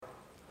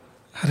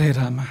ಹರೇ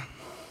ರಾಮ.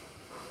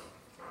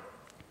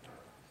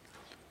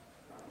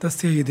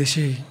 ತಸ್ಯೈ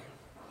ದಿಶಿ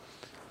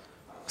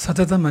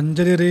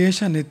ಸತತಮಂಜಲಿರೇಷ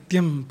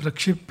ನಿತ್ಯಂ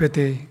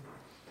ಪ್ರಕ್ಷಿಪ್ಯತೆ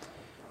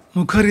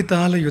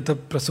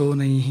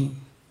ಮುಖರಿತಾಲಯುತಪ್ರಸೋನೈಃ.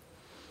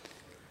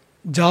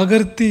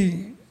 ಜಾಗರ್ತಿ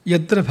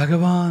ಯತ್ರ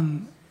ಭಗವಾನ್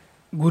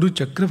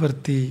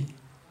ಗುರುಚಕ್ರವರ್ತಿ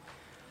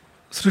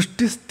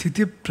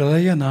ಸೃಷ್ಟಿಸ್ಥಿತಿ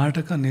ಪ್ರಳಯ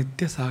ನಾಟಕ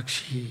ನಿತ್ಯ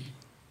ಸಾಕ್ಷಿ.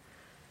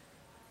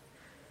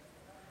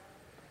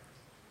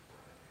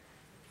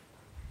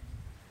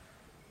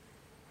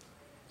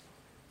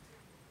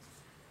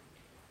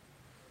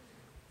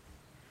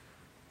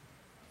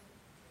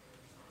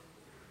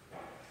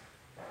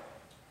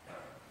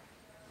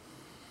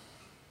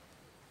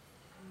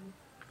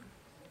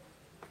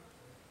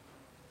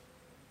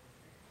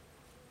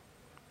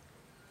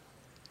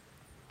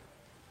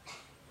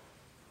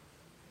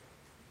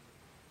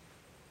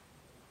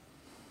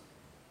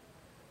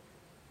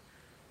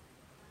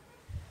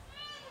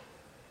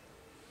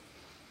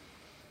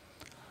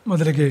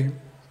 ಮೊದಲಿಗೆ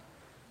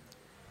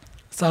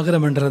ಸಾಗರ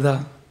ಮಂಡಲದ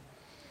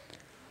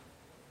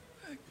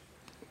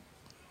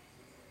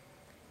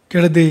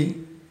ಕೆಳದಿ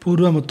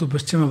ಪೂರ್ವ ಮತ್ತು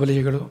ಪಶ್ಚಿಮ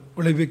ವಲಯಗಳು,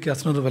 ಉಳಿವಿ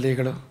ಕ್ಯಾಸನೂರು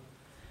ವಲಯಗಳು,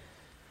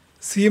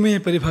 ಸೀಮೆಯ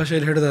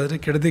ಪರಿಭಾಷೆಯಲ್ಲಿ ಹೇಳೋದಾದರೆ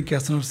ಕೆಳದಿ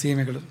ಕ್ಯಾಸನೂರು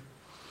ಸೀಮೆಗಳು,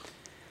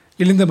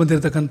 ಇಲ್ಲಿಂದ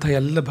ಬಂದಿರತಕ್ಕಂಥ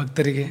ಎಲ್ಲ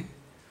ಭಕ್ತರಿಗೆ,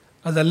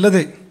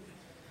 ಅದಲ್ಲದೆ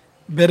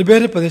ಬೇರೆ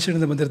ಬೇರೆ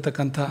ಪ್ರದೇಶಗಳಿಂದ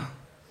ಬಂದಿರತಕ್ಕಂಥ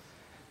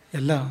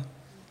ಎಲ್ಲ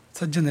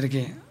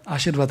ಸಜ್ಜನರಿಗೆ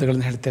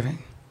ಆಶೀರ್ವಾದಗಳನ್ನು ಹೇಳ್ತೇವೆ.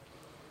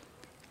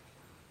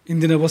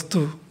 ಇಂದಿನ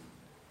ವಸ್ತು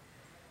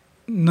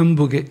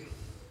ನಂಬುಗೆ.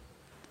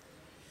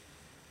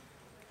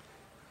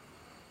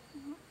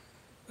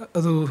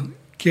 ಅದು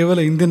ಕೇವಲ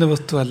ಇಂದಿನ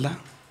ವಸ್ತು ಅಲ್ಲ,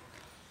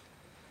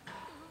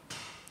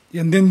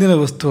 ಎಂದೆಂದಿನ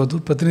ವಸ್ತು. ಅದು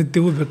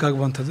ಪ್ರತಿನಿತ್ಯವೂ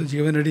ಬೇಕಾಗುವಂಥದ್ದು,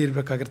 ಜೀವನಡಿ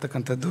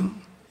ಇರಬೇಕಾಗಿರ್ತಕ್ಕಂಥದ್ದು.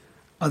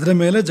 ಅದರ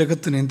ಮೇಲೆ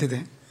ಜಗತ್ತು ನಿಂತಿದೆ.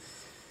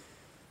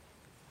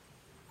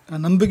 ಆ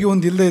ನಂಬಿಕೆ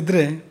ಒಂದು ಇಲ್ಲದೇ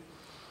ಇದ್ದರೆ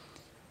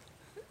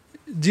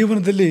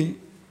ಜೀವನದಲ್ಲಿ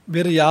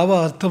ಬೇರೆ ಯಾವ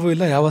ಅರ್ಥವೂ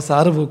ಇಲ್ಲ, ಯಾವ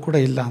ಸಾರವೂ ಕೂಡ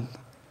ಇಲ್ಲ ಅಂತ.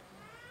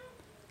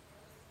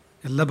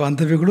 ಎಲ್ಲ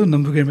ಬಾಂಧವ್ಯಗಳು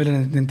ನಂಬಿಕೆ ಮೇಲೆ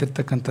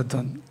ನಿಂತಿರ್ತಕ್ಕಂಥದ್ದು.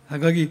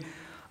 ಹಾಗಾಗಿ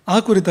ಆ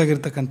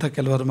ಕುರಿತಾಗಿರ್ತಕ್ಕಂಥ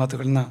ಕೆಲವಾರು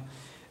ಮಾತುಗಳನ್ನ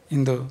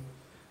ಇಂದು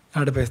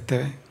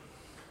ಆಡಬಯಸ್ತೇವೆ.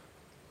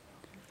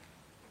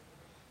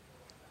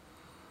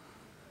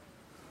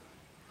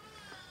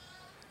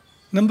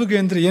 ನಂಬಿಕೆ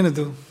ಅಂದರೆ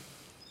ಏನದು?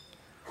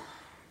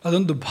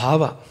 ಅದೊಂದು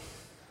ಭಾವ,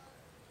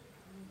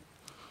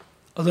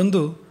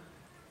 ಅದೊಂದು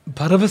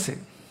ಭರವಸೆ,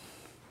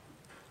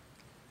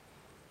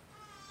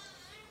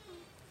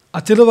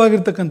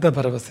 ಅಚಲವಾಗಿರ್ತಕ್ಕಂಥ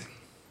ಭರವಸೆ.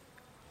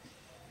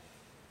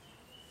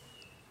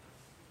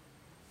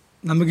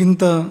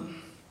 ನಮಗಿಂತ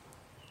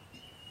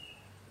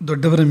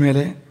ದೊಡ್ಡವರ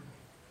ಮೇಲೆ,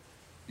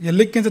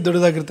 ಎಲ್ಲಕ್ಕಿಂತ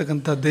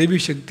ದೊಡ್ಡದಾಗಿರ್ತಕ್ಕಂಥ ದೈವಿ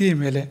ಶಕ್ತಿಯ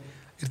ಮೇಲೆ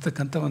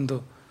ಇರ್ತಕ್ಕಂಥ ಒಂದು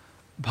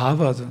ಭಾವ.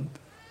 ಅದು ಅಂತ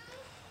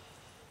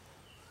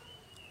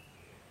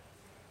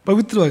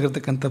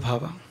ಪವಿತ್ರವಾಗಿರ್ತಕ್ಕಂಥ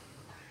ಭಾವ.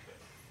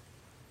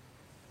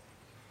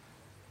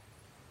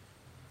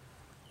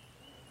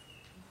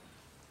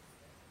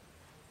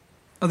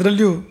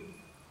 ಅದರಲ್ಲಿಯೂ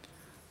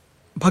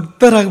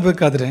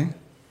ಭಕ್ತರಾಗಬೇಕಾದ್ರೆ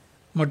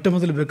ಮೊಟ್ಟ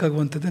ಮೊದಲು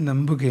ಬೇಕಾಗುವಂಥದ್ದೇ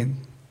ನಂಬುಗೆ.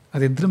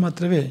 ಅದಿದ್ದರೆ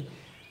ಮಾತ್ರವೇ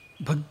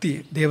ಭಕ್ತಿ,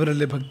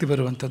 ದೇವರಲ್ಲೇ ಭಕ್ತಿ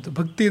ಬರುವಂಥದ್ದು.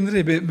 ಭಕ್ತಿ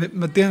ಅಂದರೆ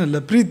ಮತ್ತೇನಲ್ಲ,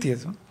 ಪ್ರೀತಿ.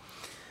 ಅದು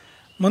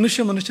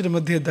ಮನುಷ್ಯರ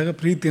ಮಧ್ಯೆ ಇದ್ದಾಗ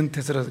ಪ್ರೀತಿ ಅಂತ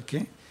ಹೆಸರು ಅದಕ್ಕೆ.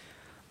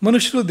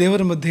 ಮನುಷ್ಯರು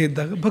ದೇವರ ಮಧ್ಯೆ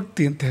ಇದ್ದಾಗ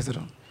ಭಕ್ತಿ ಅಂತ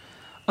ಹೆಸರು.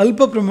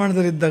 ಅಲ್ಪ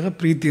ಪ್ರಮಾಣದಲ್ಲಿದ್ದಾಗ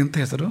ಪ್ರೀತಿ ಅಂತ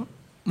ಹೆಸರು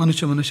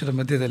ಮನುಷ್ಯರ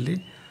ಮಧ್ಯದಲ್ಲಿ.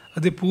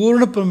 ಅದೇ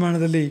ಪೂರ್ಣ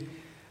ಪ್ರಮಾಣದಲ್ಲಿ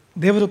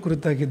ದೇವರ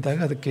ಕುರಿತಾಗಿದ್ದಾಗ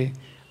ಅದಕ್ಕೆ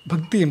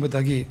ಭಕ್ತಿ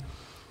ಎಂಬುದಾಗಿ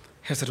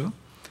ಹೆಸರು.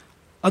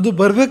 ಅದು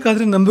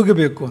ಬರಬೇಕಾದ್ರೆ ನಂಬಿಕೆ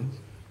ಬೇಕು,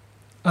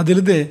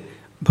 ಅದಿಲ್ಲದೆ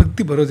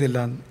ಭಕ್ತಿ ಬರೋದಿಲ್ಲ.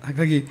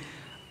 ಹಾಗಾಗಿ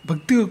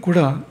ಭಕ್ತಿಗೂ ಕೂಡ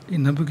ಈ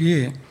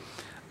ನಂಬಿಕೆಯೇ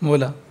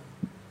ಮೂಲ.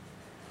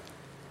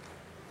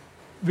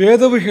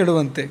 ವೇದವು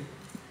ಹೇಳುವಂತೆ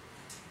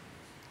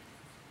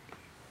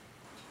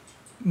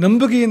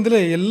ನಂಬಿಕೆಯಿಂದಲೇ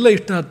ಎಲ್ಲ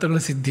ಇಷ್ಟಾರ್ಥಗಳ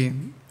ಸಿದ್ಧಿ.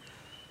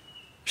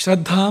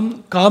 ಶ್ರದ್ಧಾಂ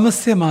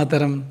ಕಾಮಸ್ಯ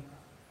ಮಾತರಂ.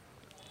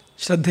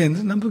 ಶ್ರದ್ಧೆ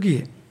ಅಂದರೆ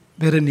ನಂಬಿಕೆಯೇ,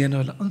 ಬೇರೆ ಇನ್ನೇನೂ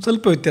ಅಲ್ಲ. ಒಂದು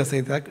ಸ್ವಲ್ಪ ವ್ಯತ್ಯಾಸ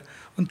ಇದೆ,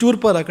 ಒಂದು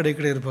ಚೂರ್ಪಾಲು ಆ ಕಡೆ ಈ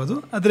ಕಡೆ ಇರ್ಬೋದು.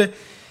 ಆದರೆ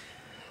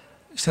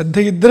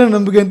ಶ್ರದ್ಧೆ ಇದ್ದರೆ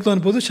ನಂಬಿಕೆ ಅಂತಲೂ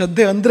ಅನ್ಬೋದು,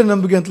 ಶ್ರದ್ಧೆ ಅಂದರೆ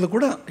ನಂಬಿಕೆ ಅಂತಲೂ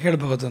ಕೂಡ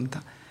ಹೇಳಬಹುದು ಅಂತ.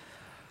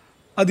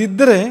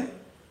 ಅದಿದ್ದರೆ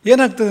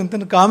ಏನಾಗ್ತದೆ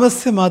ಅಂತ,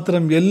 ಕಾಮಸ್ಯ ಮಾತ್ರ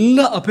ಎಲ್ಲ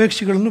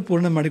ಅಪೇಕ್ಷೆಗಳನ್ನು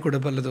ಪೂರ್ಣ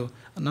ಮಾಡಿಕೊಡಬಲ್ಲದು.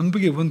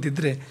 ನಂಬಿಕೆ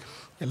ಹೊಂದಿದ್ದರೆ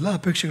ಎಲ್ಲ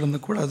ಅಪೇಕ್ಷೆಗಳನ್ನು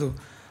ಕೂಡ ಅದು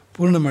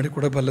ಪೂರ್ಣ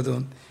ಮಾಡಿಕೊಡಬಲ್ಲದು.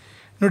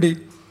 ನೋಡಿ,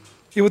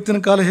 ಇವತ್ತಿನ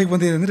ಕಾಲ ಹೇಗೆ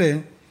ಬಂದಿದೆ ಅಂದರೆ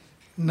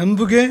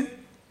ನಂಬಿಕೆ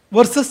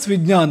ವರ್ಸಸ್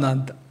ವಿಜ್ಞಾನ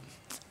ಅಂತ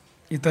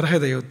ಈ ತರಹ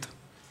ಇದೆ ಇವತ್ತು.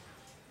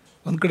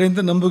 ಒಂದು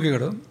ಕಡೆಯಿಂದ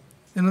ನಂಬಿಕೆಗಳು,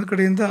 ಇನ್ನೊಂದು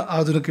ಕಡೆಯಿಂದ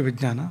ಆಧುನಿಕ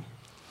ವಿಜ್ಞಾನ.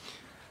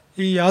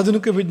 ಈ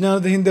ಆಧುನಿಕ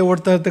ವಿಜ್ಞಾನದ ಹಿಂದೆ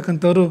ಓಡ್ತಾ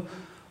ಇರ್ತಕ್ಕಂಥವ್ರು,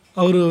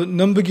 ಅವರು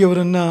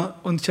ನಂಬಿಕೆಯವರನ್ನು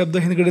ಒಂದು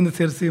ಶಬ್ದ ಹಿಂದುಗಡೆಯಿಂದ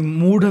ಸೇರಿಸಿ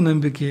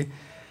ಮೂಢನಂಬಿಕೆ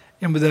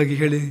ಎಂಬುದಾಗಿ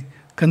ಹೇಳಿ,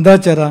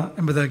 ಕಂದಾಚಾರ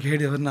ಎಂಬುದಾಗಿ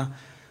ಹೇಳಿ ಅವರನ್ನ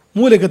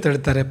ಮೂಲೆಗೆ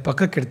ತಳ್ತಾರೆ,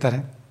 ಪಕ್ಕಕ್ಕಿಡ್ತಾರೆ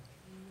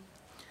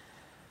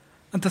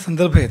ಅಂಥ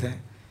ಸಂದರ್ಭ ಇದೆ.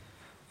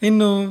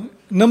 ಇನ್ನು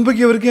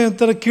ನಂಬಿಕೆಯವರಿಗೆ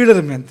ಒಂಥರ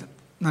ಕೀಳರಿಮೆ ಅಂತ,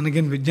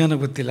 ನನಗೇನು ವಿಜ್ಞಾನ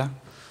ಗೊತ್ತಿಲ್ಲ,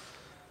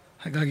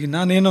 ಹಾಗಾಗಿ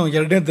ನಾನೇನೋ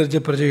 2ನೇ ದರ್ಜೆ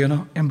ಪ್ರಜೆಯೇನೋ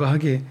ಎಂಬ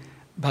ಹಾಗೆ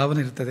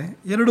ಭಾವನೆ ಇರ್ತದೆ.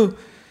 ಎರಡು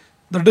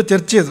ದೊಡ್ಡ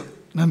ಚರ್ಚೆ ಅದು,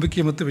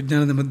 ನಂಬಿಕೆ ಮತ್ತು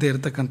ವಿಜ್ಞಾನದ ಮಧ್ಯೆ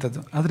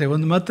ಇರತಕ್ಕಂಥದ್ದು. ಆದರೆ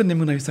ಒಂದು ಮಾತು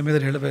ನಿಮಗೆ ನಾವು ಈ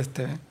ಸಮಯದಲ್ಲಿ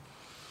ಹೇಳಬಯಸ್ತೇವೆ,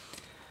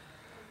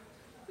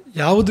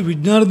 ಯಾವುದು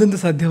ವಿಜ್ಞಾನದಿಂದ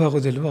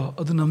ಸಾಧ್ಯವಾಗೋದಿಲ್ವೋ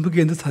ಅದು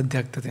ನಂಬಿಕೆಯಿಂದ ಸಾಧ್ಯ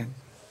ಆಗ್ತದೆ.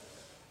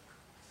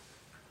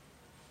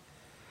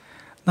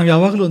 ನಾವು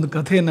ಯಾವಾಗಲೂ ಒಂದು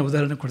ಕಥೆಯನ್ನು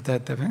ಉದಾಹರಣೆ ಕೊಡ್ತಾ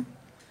ಇರ್ತೇವೆ.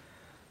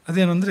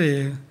 ಅದೇನು ಅಂದರೆ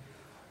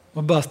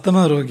ಒಬ್ಬ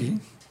ಅಸ್ತಮಾ ರೋಗಿ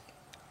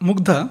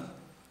ಮುಗ್ಧ,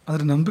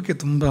 ಅದರ ನಂಬಿಕೆ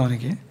ತುಂಬ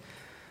ಅವನಿಗೆ.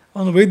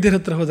 ಅವನು ವೈದ್ಯರ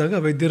ಹತ್ರ ಹೋದಾಗ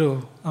ವೈದ್ಯರು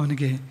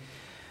ಅವನಿಗೆ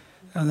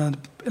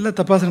ಎಲ್ಲ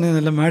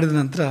ತಪಾಸಣೆಯನ್ನೆಲ್ಲ ಮಾಡಿದ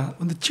ನಂತರ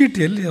ಒಂದು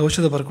ಚೀಟಿಯಲ್ಲಿ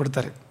ಔಷಧ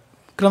ಬರ್ಕೊಡ್ತಾರೆ.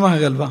 ಕ್ರಮ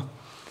ಹಾಗಲ್ವಾ,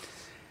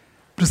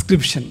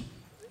 ಪ್ರಿಸ್ಕ್ರಿಪ್ಷನ್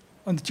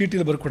ಒಂದು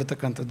ಚೀಟಿಯಲ್ಲಿ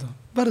ಬರ್ಕೊಡ್ತಕ್ಕಂಥದ್ದು.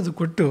 ಬರೆದು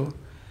ಕೊಟ್ಟು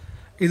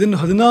ಇದನ್ನು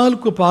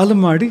 14 ಪಾಲು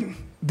ಮಾಡಿ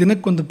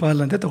ದಿನಕ್ಕೊಂದು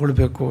ಪಾಲಂತೆ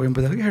ತಗೊಳ್ಬೇಕು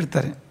ಎಂಬುದಾಗಿ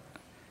ಹೇಳ್ತಾರೆ.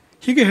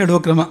 ಹೀಗೆ ಹೇಳುವ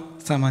ಕ್ರಮ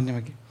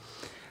ಸಾಮಾನ್ಯವಾಗಿ.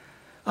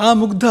 ಆ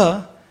ಮುಗ್ಧ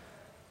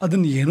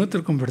ಅದನ್ನು ಏನೋ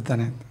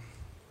ತಿಳ್ಕೊಂಡ್ಬಿಡ್ತಾನೆ.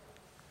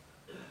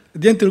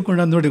 ಇದೇನು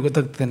ತಿಳ್ಕೊಂಡ ನೋಡಿ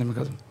ಗೊತ್ತಾಗ್ತದೆ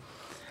ನಿಮಗದು.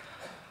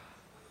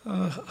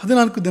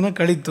 14 ದಿನ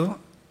ಕಳೀತು.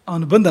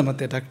 ಅವನು ಬಂದ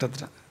ಮತ್ತೆ ಡಾಕ್ಟರ್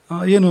ಹತ್ರ.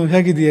 ಏನು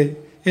ಹೇಗಿದೆಯೇ,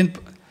 ಏನು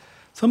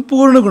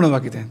ಸಂಪೂರ್ಣ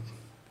ಗುಣವಾಗಿದೆ.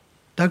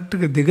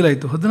 ಡಾಕ್ಟ್ರಿಗೆ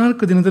ದಿಗಲಾಯಿತು.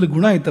 14 ದಿನದಲ್ಲಿ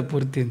ಗುಣ ಆಯ್ತಾ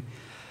ಪೂರ್ತಿ?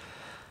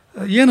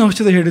 ಏನು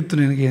ಔಷಧ ಹೇಳಿತ್ತು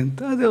ನಿನಗೆ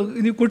ಅಂತ. ಅದು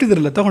ನೀವು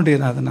ಕೊಟ್ಟಿದ್ರಲ್ಲ,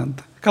 ತಗೊಂಡೇನ ಅದನ್ನು ಅಂತ.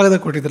 ಕಾಗದ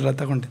ಕೊಟ್ಟಿದ್ರಲ್ಲ,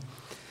 ತಗೊಂಡೆ.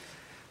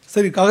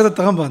 ಸರಿ, ಕಾಗದ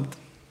ತಗೊಂಬ ಅಂತ.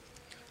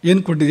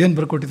 ಏನು ಕೊಟ್ಟಿದ್ದೆ, ಏನು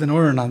ಬರ್ಕೊಟ್ಟಿದ್ದೆ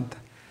ನೋಡೋಣ ಅಂತ.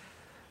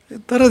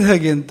 ತರೋದು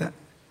ಹೇಗೆ ಅಂತ.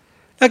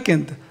 ಯಾಕೆ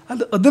ಅಂತ.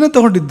 ಅದನ್ನೇ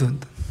ತಗೊಂಡಿದ್ದು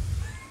ಅಂತ.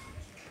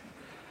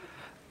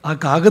 ಆ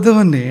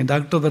ಕಾಗದವನ್ನೇ,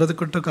 ಡಾಕ್ಟ್ರು ಬರೆದು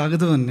ಕೊಟ್ಟ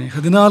ಕಾಗದವನ್ನೇ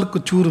 14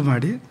 ಚೂರು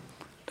ಮಾಡಿ,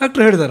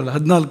 ಡಾಕ್ಟ್ರು ಹೇಳಿದಾರಲ್ಲ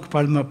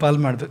 14 ಪಾಲು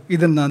ಮಾಡಬೇಕು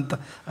ಇದನ್ನು ಅಂತ.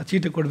 ಆ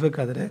ಚೀಟಿ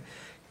ಕೊಡಬೇಕಾದ್ರೆ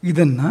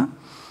ಇದನ್ನು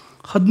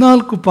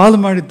 14 ಪಾಲು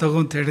ಮಾಡಿ ತಗೋ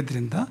ಅಂತ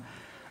ಹೇಳಿದ್ರಿಂದ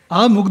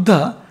ಆ ಮುಗ್ಧ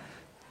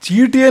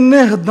ಚೀಟಿಯನ್ನೇ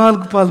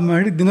 14 ಪಾಲು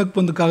ಮಾಡಿ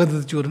ದಿನಕ್ಕೊಂದು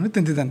ಕಾಗದದ ಚೂರನ್ನು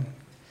ತಿಂತಿದ್ದಾನೆ.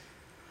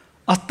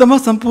 ಅಸ್ತಮ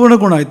ಸಂಪೂರ್ಣ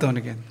ಗುಣ ಆಯಿತು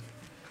ಅವನಿಗೆ.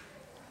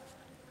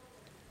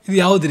 ಇದು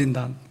ಯಾವುದರಿಂದ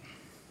ಅಂತ.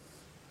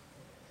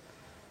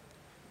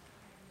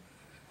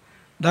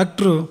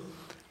 ಡಾಕ್ಟ್ರು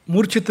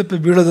ಮೂರ್ಛಿತಪ್ಪೆ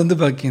ಬೀಳೋದೊಂದು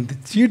ಬಾಕಿ ಅಂತ.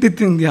 ಚೀಟಿ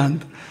ತಿಂದ್ಯಾ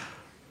ಅಂತ.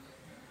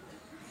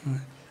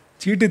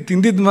 ಚೀಟಿ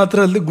ತಿಂದಿದ್ದು ಮಾತ್ರ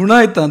ಅಲ್ಲಿ ಗುಣ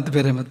ಆಯ್ತಾ ಅಂತ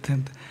ಬೇರೆ ಮತ್ತೆ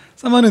ಅಂತ.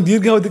 ಸಾಮಾನ್ಯ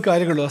ದೀರ್ಘಾವಧಿ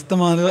ಕಾರ್ಯಗಳು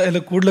ಅಸ್ತಮಾನ ಎಲ್ಲ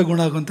ಕೂಡಲೇ ಗುಣ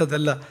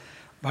ಆಗುವಂಥದ್ದೆಲ್ಲ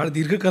ಭಾಳ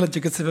ದೀರ್ಘಕಾಲ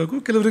ಚಿಕಿತ್ಸೆ ಬೇಕು.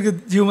 ಕೆಲವರಿಗೆ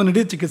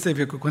ಜೀವನಡೀ ಚಿಕಿತ್ಸೆ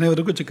ಬೇಕು,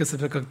 ಕೊನೆಯವರೆಗೂ ಚಿಕಿತ್ಸೆ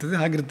ಬೇಕಾಗ್ತದೆ,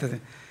 ಆಗಿರ್ತದೆ.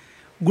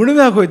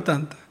 ಗುಣವೇ ಆಗೋಯ್ತಾ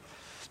ಅಂತ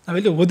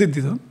ನಾವೆಲ್ಲ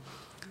ಓದಿದ್ದಿದ್ದು.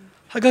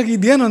 ಹಾಗಾಗಿ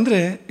ಇದೇನು ಅಂದರೆ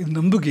ಇದು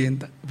ನಂಬುಗೆ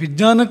ಅಂತ.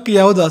 ವಿಜ್ಞಾನಕ್ಕೆ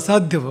ಯಾವುದು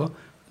ಅಸಾಧ್ಯವೋ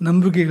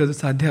ನಂಬುಗೆಗೆ ಅದು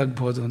ಸಾಧ್ಯ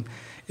ಆಗ್ಬೋದು ಅಂತ.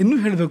 ಇನ್ನೂ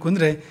ಹೇಳಬೇಕು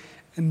ಅಂದರೆ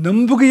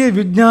ನಂಬುಗೆಯ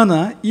ವಿಜ್ಞಾನ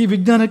ಈ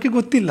ವಿಜ್ಞಾನಕ್ಕೆ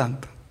ಗೊತ್ತಿಲ್ಲ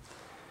ಅಂತ.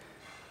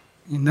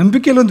 ಈ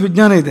ನಂಬಿಕೆಯಲ್ಲಿ ಒಂದು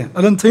ವಿಜ್ಞಾನ ಇದೆ,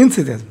 ಅಲ್ಲೊಂದು ಸೈನ್ಸ್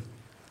ಇದೆ.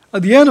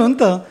 ಅದು ಏನು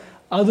ಅಂತ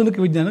ಆಧುನಿಕ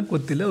ವಿಜ್ಞಾನಕ್ಕೆ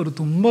ಗೊತ್ತಿಲ್ಲ. ಅವರು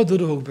ತುಂಬ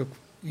ದೂರ ಹೋಗಬೇಕು.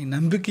 ಈ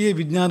ನಂಬಿಕೆಯ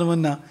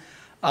ವಿಜ್ಞಾನವನ್ನು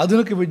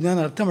ಆಧುನಿಕ ವಿಜ್ಞಾನ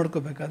ಅರ್ಥ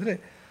ಮಾಡ್ಕೋಬೇಕಾದ್ರೆ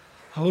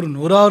ಅವರು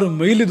 100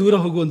 ಮೈಲಿ ದೂರ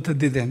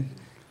ಹೋಗುವಂಥದ್ದಿದೆ.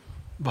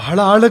 ಬಹಳ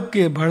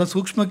ಆಳಕ್ಕೆ, ಬಹಳ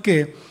ಸೂಕ್ಷ್ಮಕ್ಕೆ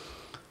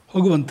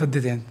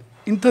ಹೋಗುವಂಥದ್ದಿದೆ.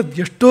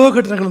 ಇಂಥದ್ದು ಎಷ್ಟೋ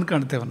ಘಟನೆಗಳನ್ನು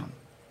ಕಾಣ್ತೇವೆ ನಾವು.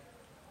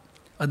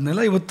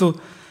 ಅದನ್ನೆಲ್ಲ ಇವತ್ತು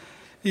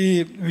ಈ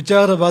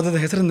ವಿಚಾರವಾದದ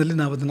ಹೆಸರಿನಲ್ಲಿ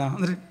ನಾವು ಅದನ್ನು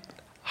ಅಂದರೆ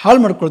ಹಾಳು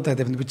ಮಾಡ್ಕೊಳ್ತಾ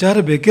ಇದ್ದೇವೆ. ವಿಚಾರ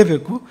ಬೇಕೇ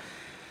ಬೇಕು,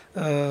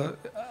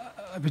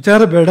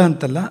 ವಿಚಾರ ಬೇಡ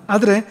ಅಂತಲ್ಲ,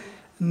 ಆದರೆ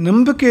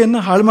ನಂಬಿಕೆಯನ್ನು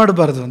ಹಾಳು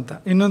ಮಾಡಬಾರ್ದು ಅಂತ.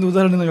 ಇನ್ನೊಂದು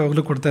ಉದಾಹರಣೆ ನಾವು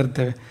ಯಾವಾಗಲೂ ಕೊಡ್ತಾ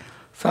ಇರ್ತೇವೆ.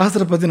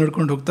 ಸಹಸ್ರಪದಿ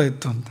ನಡ್ಕೊಂಡು ಹೋಗ್ತಾ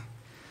ಇತ್ತು ಅಂತ,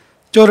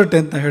 ಚೋರಟೆ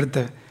ಅಂತ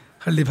ಹೇಳ್ತೇವೆ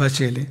ಹಳ್ಳಿ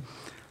ಭಾಷೆಯಲ್ಲಿ.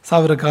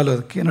 1000 ಕಾಲು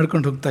ಅದಕ್ಕೆ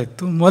ನಡ್ಕೊಂಡು ಹೋಗ್ತಾ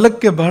ಇತ್ತು.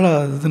 ಮೊಲಕ್ಕೆ ಬಹಳ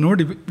ಅದು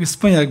ನೋಡಿ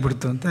ವಿಸ್ಮಯ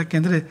ಆಗಿಬಿಡ್ತು ಅಂತ.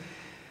 ಯಾಕೆಂದರೆ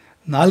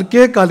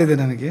 4 ಕಾಲಿದೆ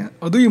ನನಗೆ,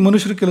 ಅದು ಈ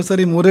ಮನುಷ್ಯರು ಕೆಲವು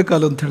ಸಾರಿ 3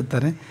 ಕಾಲು ಅಂತ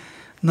ಹೇಳ್ತಾರೆ.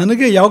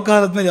 ನನಗೆ ಯಾವ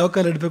ಕಾಲಾದ್ಮೇಲೆ ಯಾವ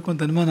ಕಾಲು ಇಡಬೇಕು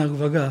ಅಂತ ಅನುಮಾನ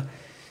ಆಗುವಾಗ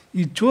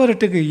ಈ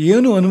ಚೋರಟೆಗೆ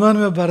ಏನು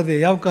ಅನುಮಾನವೇ ಬಾರದೆ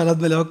ಯಾವ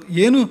ಕಾಲಾದ್ಮೇಲೆ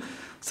ಏನು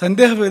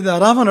ಸಂದೇಹವಿದೆ,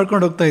 ಆರಾಮ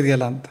ನಡ್ಕೊಂಡು ಹೋಗ್ತಾ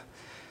ಇದೆಯಲ್ಲ ಅಂತ.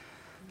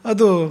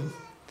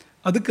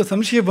 ಅದಕ್ಕೆ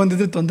ಸಂಶಯ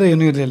ಬಂದಿದ್ದರೆ ತೊಂದರೆ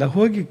ಏನೂ ಇರಲಿಲ್ಲ.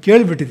 ಹೋಗಿ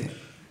ಕೇಳಿಬಿಟ್ಟಿದೆ.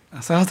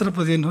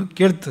 ಸಹಸ್ರಪದಿಯನ್ನು ಹೋಗಿ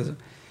ಕೇಳ್ತದೆ.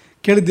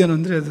 ಕೇಳಿದ್ದೇನು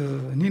ಅಂದರೆ, ಅದು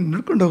ನೀನು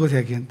ನಡ್ಕೊಂಡು ಹೋಗೋದು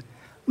ಹೇಗೆ ಅಂತ.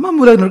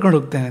 ಮಾಮೂಲಾಗಿ ನಡ್ಕೊಂಡು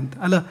ಹೋಗ್ತೇನೆ ಅಂತ.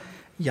 ಅಲ್ಲ,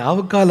 ಯಾವ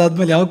ಕಾಲ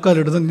ಆದಮೇಲೆ ಯಾವ ಕಾಲು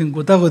ಇಡೋದು ನಿಂಗೆ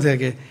ಗೊತ್ತಾಗೋದು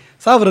ಹೇಗೆ,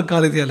 1000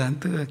 ಕಾಲು ಇದೆಯಲ್ಲ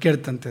ಅಂತ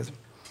ಕೇಳ್ತಂತೆ. ಅದು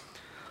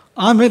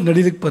ಆಮೇಲೆ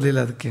ನಡೀಲಿಕ್ಕೆ ಬರಲಿಲ್ಲ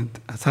ಅದಕ್ಕೆ ಅಂತ.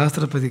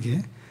 ಸಹಸ್ರಪದಿಗೆ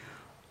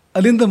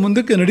ಅಲ್ಲಿಂದ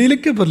ಮುಂದಕ್ಕೆ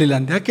ನಡೀಲಿಕ್ಕೆ ಬರಲಿಲ್ಲ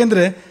ಅಂತ.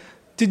 ಯಾಕೆಂದರೆ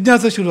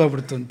ಜಿಜ್ಞಾಸೆ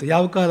ಶುರುವಾಗ್ಬಿಡ್ತು ಅಂತ,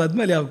 ಯಾವ ಕಾಲ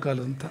ಆದಮೇಲೆ ಯಾವ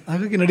ಕಾಲು ಅಂತ.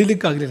 ಹಾಗಾಗಿ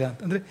ನಡೀಲಿಕ್ಕೆ ಆಗಲಿಲ್ಲ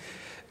ಅಂತ. ಅಂದರೆ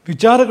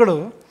ವಿಚಾರಗಳು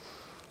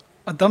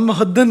ತಮ್ಮ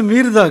ಹದ್ದನ್ನು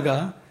ಮೀರಿದಾಗ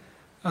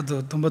ಅದು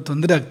ತುಂಬ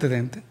ತೊಂದರೆ ಆಗ್ತದೆ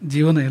ಅಂತ.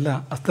 ಜೀವನ ಎಲ್ಲ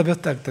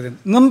ಅಸ್ತವ್ಯಸ್ತ ಆಗ್ತದೆ ಅಂತ.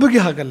 ನಂಬಿಕೆ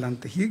ಹಾಗಲ್ಲ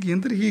ಅಂತ. ಹೀಗೆ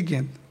ಅಂದರೆ ಹೀಗೆ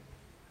ಅಂತ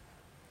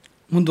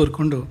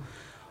ಮುಂದುವರ್ಕೊಂಡು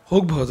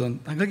ಹೋಗ್ಬೋದು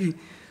ಅಂತ. ಹಾಗಾಗಿ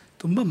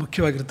ತುಂಬ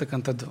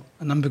ಮುಖ್ಯವಾಗಿರ್ತಕ್ಕಂಥದ್ದು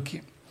ನಂಬಿಕೆ.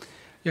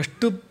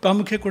 ಎಷ್ಟು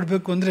ಪ್ರಾಮುಖ್ಯ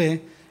ಕೊಡಬೇಕು ಅಂದರೆ,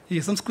 ಈ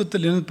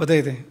ಸಂಸ್ಕೃತದಲ್ಲಿ ಏನೊಂದು ಪದ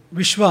ಇದೆ,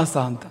 ವಿಶ್ವಾಸ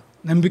ಅಂತ.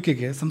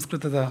 ನಂಬಿಕೆಗೆ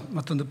ಸಂಸ್ಕೃತದ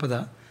ಮತ್ತೊಂದು ಪದ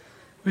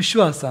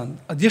ವಿಶ್ವಾಸ ಅಂತ.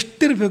 ಅದು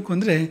ಎಷ್ಟಿರಬೇಕು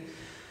ಅಂದರೆ,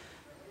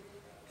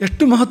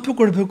 ಎಷ್ಟು ಮಹತ್ವ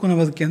ಕೊಡಬೇಕು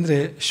ನಾವು ಅದಕ್ಕೆ ಅಂದರೆ,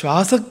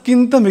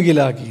 ಶ್ವಾಸಕ್ಕಿಂತ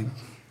ಮಿಗಿಲಾಗಿ.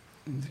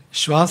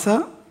 ಶ್ವಾಸ,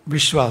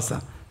 ವಿಶ್ವಾಸ.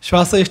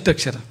 ಶ್ವಾಸ ಎಷ್ಟು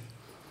ಅಕ್ಷರ,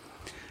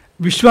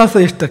 ವಿಶ್ವಾಸ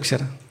ಎಷ್ಟು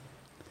ಅಕ್ಷರ.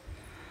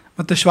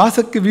 ಮತ್ತು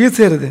ಶ್ವಾಸಕ್ಕೆ ವಿ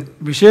ಸೇರಿದೆ,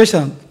 ವಿಶೇಷ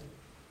ಅಂತ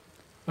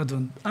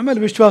ಅದೊಂದು. ಆಮೇಲೆ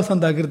ವಿಶ್ವಾಸ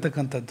ಅಂತ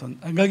ಆಗಿರ್ತಕ್ಕಂಥದ್ದು ಒಂದು.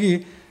 ಹಾಗಾಗಿ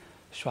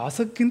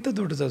ಶ್ವಾಸಕ್ಕಿಂತ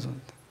ದೊಡ್ಡದದು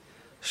ಅಂತ.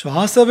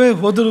 ಶ್ವಾಸವೇ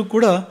ಹೋದರೂ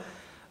ಕೂಡ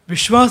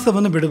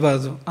ವಿಶ್ವಾಸವನ್ನು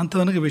ಬಿಡಬಾರ್ದು.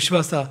 ಅಂಥವನಿಗೆ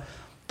ವಿಶ್ವಾಸ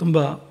ತುಂಬ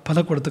ಫಲ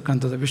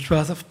ಕೊಡ್ತಕ್ಕಂಥದ್ದು.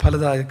 ವಿಶ್ವಾಸ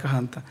ಫಲದಾಯಕ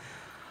ಅಂತ.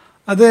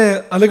 ಅದೇ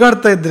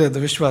ಅಲಗಾಡ್ತಾ ಇದ್ದರೆ ಅದು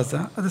ವಿಶ್ವಾಸ,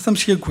 ಅದು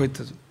ಸಂಶಯಕ್ಕೆ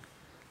ಹೋಯ್ತದು.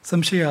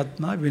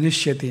 ಸಂಶಯಾತ್ಮ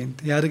ವಿನಿಶ್ಯತಿ ಅಂತ.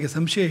 ಯಾರಿಗೆ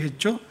ಸಂಶಯ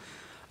ಹೆಚ್ಚೋ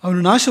ಅವನು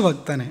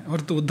ನಾಶವಾಗ್ತಾನೆ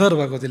ಹೊರತು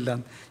ಉದ್ಧಾರವಾಗೋದಿಲ್ಲ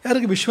ಅಂತ.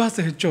 ಯಾರಿಗೆ ವಿಶ್ವಾಸ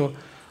ಹೆಚ್ಚೋ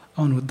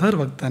ಅವನು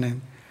ಉದ್ಧಾರವಾಗ್ತಾನೆ.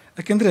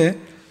 ಯಾಕೆಂದರೆ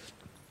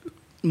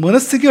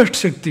ಮನಸ್ಸಿಗೆ ಅಷ್ಟು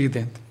ಶಕ್ತಿ ಇದೆ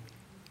ಅಂತ.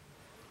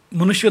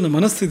 ಮನುಷ್ಯನ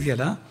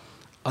ಮನಸ್ಸಿದೆಯಲ್ಲ,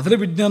 ಅದರ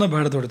ವಿಜ್ಞಾನ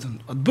ಬಹಳ ದೊಡ್ಡದು,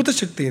 ಅದ್ಭುತ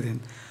ಶಕ್ತಿ ಇದೆ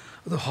ಅಂತ.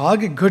 ಅದು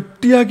ಹಾಗೆ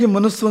ಗಟ್ಟಿಯಾಗಿ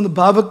ಮನಸ್ಸು ಒಂದು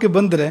ಭಾವಕ್ಕೆ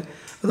ಬಂದರೆ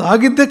ಅದು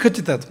ಆಗಿದ್ದೇ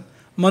ಖಚಿತ.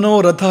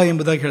 ಮನೋರಥ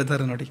ಎಂಬುದಾಗಿ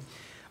ಹೇಳ್ತಾರೆ ನೋಡಿ.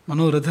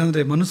 ಮನೋರಥ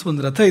ಅಂದರೆ ಮನಸ್ಸು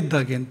ಒಂದು ರಥ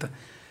ಇದ್ದಾಗೆ ಅಂತ,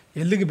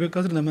 ಎಲ್ಲಿಗೆ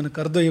ಬೇಕಾದರೂ ನಮ್ಮನ್ನು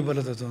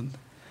ಕರೆದೊಯ್ಯಬಲ್ಲದು ಅಂತ.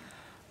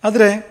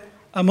 ಆದರೆ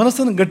ಆ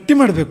ಮನಸ್ಸನ್ನು ಗಟ್ಟಿ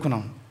ಮಾಡಬೇಕು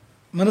ನಾವು.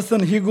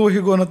 ಮನಸ್ಸನ್ನು ಹೀಗೋ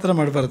ಅನ್ನೋ ಥರ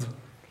ಮಾಡಬಾರ್ದು,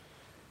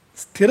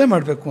 ಸ್ಥಿರ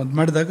ಮಾಡಬೇಕು. ಅಂತ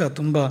ಮಾಡಿದಾಗ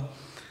ತುಂಬ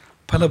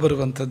ಫಲ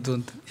ಬರುವಂಥದ್ದು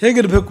ಅಂತ.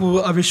 ಹೇಗಿರಬೇಕು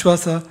ಆ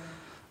ವಿಶ್ವಾಸ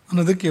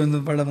ಅನ್ನೋದಕ್ಕೆ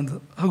ಭಾಳ ಒಂದು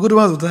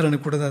ಹಗುರವಾದ ಉದಾಹರಣೆ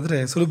ಕೊಡೋದಾದರೆ,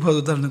 ಸುಲಭವಾದ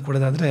ಉದಾಹರಣೆ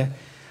ಕೊಡೋದಾದರೆ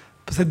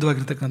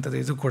ಪ್ರಸಿದ್ಧವಾಗಿರ್ತಕ್ಕಂಥದ್ದು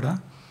ಇದು ಕೂಡ.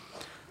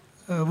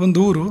 ಒಂದು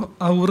ಊರು,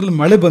 ಆ ಊರಲ್ಲಿ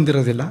ಮಳೆ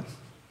ಬಂದಿರೋದಿಲ್ಲ,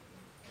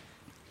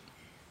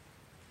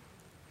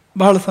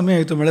 ಬಹಳ ಸಮಯ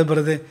ಆಯಿತು ಮಳೆ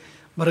ಬರದೆ,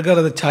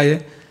 ಬರಗಾಲದ ಛಾಯೆ.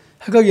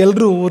 ಹಾಗಾಗಿ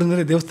ಎಲ್ಲರೂ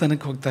ಊರಿನಲ್ಲಿ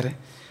ದೇವಸ್ಥಾನಕ್ಕೆ ಹೋಗ್ತಾರೆ,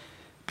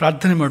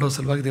 ಪ್ರಾರ್ಥನೆ ಮಾಡೋ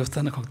ಸಲುವಾಗಿ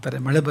ದೇವಸ್ಥಾನಕ್ಕೆ ಹೋಗ್ತಾರೆ.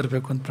 ಮಳೆ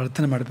ಬರಬೇಕು ಅಂತ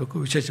ಪ್ರಾರ್ಥನೆ ಮಾಡಬೇಕು,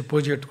 ವಿಶೇಷ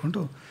ಪೂಜೆ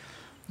ಇಟ್ಕೊಂಡು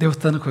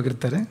ದೇವಸ್ಥಾನಕ್ಕೆ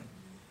ಹೋಗಿರ್ತಾರೆ.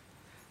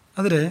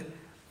 ಆದರೆ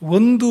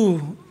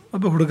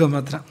ಒಬ್ಬ ಹುಡುಗ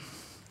ಮಾತ್ರ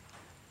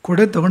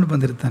ಕೊಡೆ ತೊಗೊಂಡು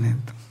ಬಂದಿರ್ತಾನೆ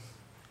ಅಂತ.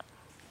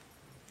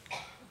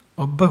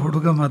 ಒಬ್ಬ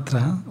ಹುಡುಗ ಮಾತ್ರ,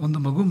 ಒಂದು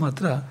ಮಗು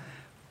ಮಾತ್ರ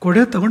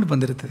ಕೊಡೆ ತೊಗೊಂಡು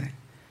ಬಂದಿರ್ತದೆ,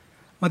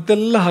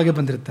 ಮತ್ತೆಲ್ಲ ಹಾಗೆ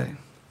ಬಂದಿರ್ತಾರೆ.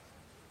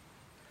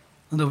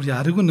 ಅಂದರೆ ಅವ್ರು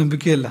ಯಾರಿಗೂ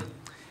ನಂಬಿಕೆ ಇಲ್ಲ.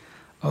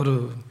 ಅವರು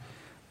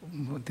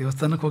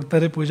ದೇವಸ್ಥಾನಕ್ಕೆ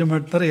ಹೋಗ್ತಾರೆ, ಪೂಜೆ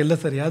ಮಾಡ್ತಾರೆ, ಎಲ್ಲ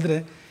ಸರಿ. ಆದರೆ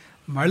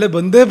ಮಳೆ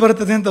ಬಂದೇ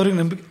ಬರ್ತದೆ ಅಂತ ಅವ್ರಿಗೆ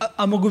ನಂಬಿಕೆ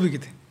ಆ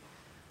ಮಗುವಿಗಿದೆ.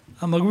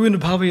 ಆ ಮಗುವಿನ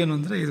ಭಾವ ಏನು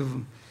ಅಂದರೆ, ಇದು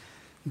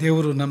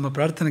ದೇವರು ನಮ್ಮ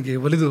ಪ್ರಾರ್ಥನೆಗೆ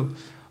ಒಲಿದು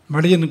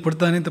ಮಳೆಯನ್ನು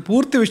ಕೊಡ್ತಾನೆ ಅಂತ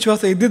ಪೂರ್ತಿ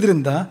ವಿಶ್ವಾಸ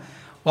ಇದ್ದಿದ್ದರಿಂದ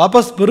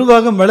ವಾಪಸ್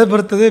ಬರುವಾಗ ಮಳೆ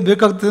ಬರ್ತದೆ,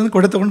 ಬೇಕಾಗ್ತದೆ ಅಂತ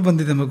ಕೊಡೆ ತೊಗೊಂಡು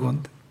ಬಂದಿದೆ ಮಗು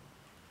ಅಂತ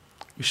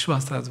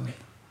ವಿಶ್ವಾಸ. ಅದು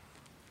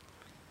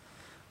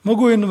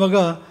ಮಗು ಎನ್ನುವಾಗ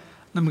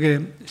ನಮಗೆ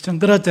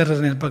ಶಂಕರಾಚಾರ್ಯರ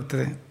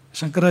ನೆನಪಾಗ್ತದೆ.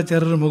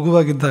 ಶಂಕರಾಚಾರ್ಯರ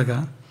ಮಗುವಾಗಿದ್ದಾಗ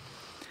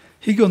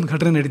ಹೀಗೆ ಒಂದು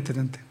ಘಟನೆ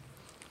ನಡೀತದಂತೆ.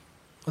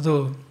 ಅದು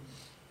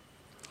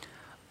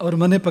ಅವ್ರ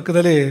ಮನೆ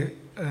ಪಕ್ಕದಲ್ಲೇ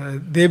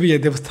ದೇವಿಯ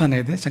ದೇವಸ್ಥಾನ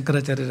ಇದೆ.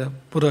 ಶಂಕರಾಚಾರ್ಯರ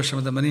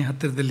ಪೂರ್ವಾಶ್ರಮದ ಮನೆ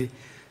ಹತ್ತಿರದಲ್ಲಿ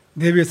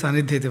ದೇವಿಯ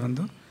ಸಾನ್ನಿಧ್ಯ ಇದೆ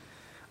ಒಂದು.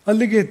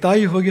 ಅಲ್ಲಿಗೆ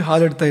ತಾಯಿ ಹೋಗಿ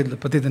ಹಾಲಿಡ್ತಾ ಇದ್ಲು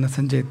ಪ್ರತಿದಿನ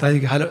ಸಂಜೆ.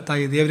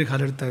 ತಾಯಿ ದೇವರಿಗೆ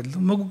ಹಾಲಿಡ್ತಾ ಇದ್ಲು.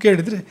 ಮಗು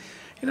ಕೇಳಿದರೆ,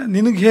 ಇಲ್ಲ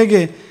ನಿನಗೆ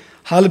ಹೇಗೆ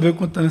ಹಾಲು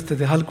ಬೇಕು ಅಂತ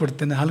ಅನ್ನಿಸ್ತದೆ, ಹಾಲು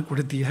ಕೊಡ್ತೇನೆ, ಹಾಲು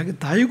ಕೊಡ್ತೀವಿ, ಹಾಗೆ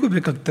ತಾಯಿಗೂ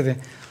ಬೇಕಾಗ್ತದೆ,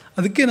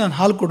 ಅದಕ್ಕೆ ನಾನು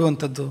ಹಾಲು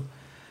ಕೊಡುವಂಥದ್ದು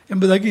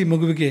ಎಂಬುದಾಗಿ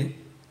ಮಗುವಿಗೆ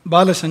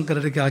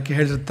ಬಾಲಶಂಕರರಿಗೆ ಆಕೆ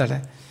ಹೇಳಿರ್ತಾಳೆ.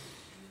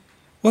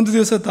 ಒಂದು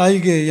ದಿವಸ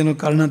ತಾಯಿಗೆ ಏನೋ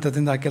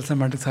ಕಾರಣಾಂತರದಿಂದ ಆ ಕೆಲಸ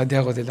ಮಾಡಲಿಕ್ಕೆ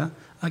ಸಾಧ್ಯ ಆಗೋದಿಲ್ಲ.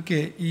 ಆಕೆ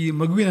ಈ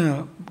ಮಗುವಿನ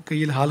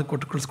ಕೈಯಲ್ಲಿ ಹಾಲು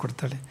ಕೊಟ್ಟು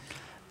ಕಳಿಸ್ಕೊಡ್ತಾಳೆ,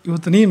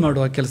 ಇವತ್ತು ನೀನು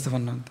ಮಾಡುವ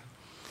ಕೆಲಸವನ್ನು ಅಂತ.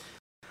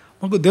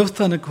 ಮಗು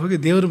ದೇವಸ್ಥಾನಕ್ಕೆ ಹೋಗಿ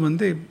ದೇವ್ರ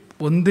ಮುಂದೆ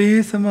ಒಂದೇ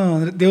ಸಮ,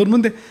 ಅಂದರೆ ದೇವ್ರ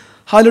ಮುಂದೆ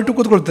ಹಾಲಿಟ್ಟು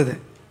ಕೂತ್ಕೊಳ್ತದೆ.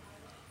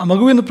 ಆ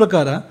ಮಗುವಿನ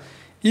ಪ್ರಕಾರ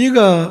ಈಗ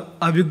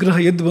ಆ ವಿಗ್ರಹ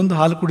ಎದ್ದು ಬಂದು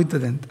ಹಾಲು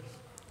ಕುಡಿತದೆ ಅಂತ.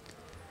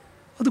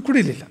 ಅದು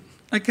ಕುಡಿಲಿಲ್ಲ,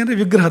 ಯಾಕೆಂದರೆ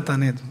ವಿಗ್ರಹ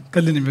ತಾನೇ, ಅದು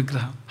ಕಲ್ಲಿನ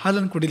ವಿಗ್ರಹ,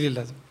 ಹಾಲನ್ನು ಕುಡಿಲಿಲ್ಲ.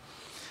 ಅದು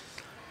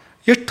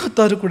ಎಷ್ಟು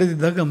ಹೊತ್ತಾದರೂ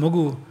ಕುಡಿದಿದ್ದಾಗ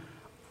ಮಗು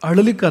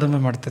ಅಳಲಿಕ್ಕೆ ಆರಂಭ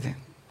ಮಾಡ್ತದೆ.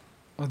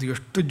 ಅದು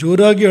ಎಷ್ಟು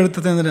ಜೋರಾಗಿ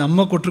ಅಳ್ತದೆ ಅಂದರೆ, ಅಮ್ಮ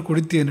ಕೊಟ್ಟರು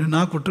ಕುಡಿತೀಯೇನು,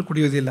 ನಾ ಕೊಟ್ಟರು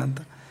ಕುಡಿಯೋದಿಲ್ಲ ಅಂತ.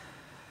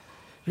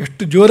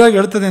 ಎಷ್ಟು ಜೋರಾಗಿ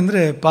ಅಳ್ತದೆ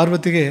ಅಂದರೆ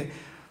ಪಾರ್ವತಿಗೆ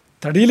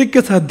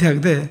ತಡೀಲಿಕ್ಕೆ ಸಾಧ್ಯ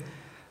ಆಗದೆ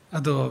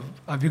ಅದು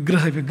ಆ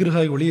ವಿಗ್ರಹ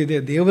ಉಳಿಯದೆ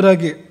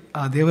ದೇವರಾಗಿ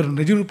ಆ ದೇವರ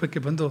ನಿಜರೂಪಕ್ಕೆ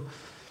ಬಂದು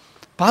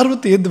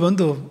ಪಾರ್ವತಿ ಎದ್ದು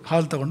ಬಂದು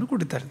ಹಾಲು ತಗೊಂಡು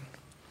ಕುಡಿತಾರೆ.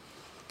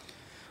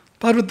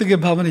 ಪಾರ್ವತಿಗೆ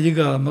ಭಾವನೆ,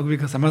 ಈಗ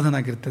ಮಗುವಿಗೆ ಸಮಾಧಾನ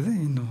ಆಗಿರ್ತದೆ,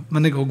 ಇನ್ನು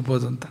ಮನೆಗೆ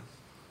ಹೋಗ್ಬೋದು ಅಂತ.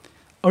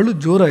 ಅವಳು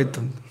ಜೋರಾಯಿತು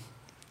ಅಂತ.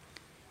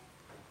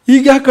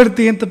 ಈಗ ಯಾಕೆ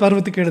ಅಳ್ತಿ ಅಂತ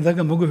ಪಾರ್ವತಿ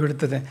ಕೇಳಿದಾಗ ಮಗು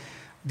ಹೇಳ್ತದೆ,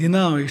 ದಿನ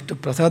ಇಷ್ಟು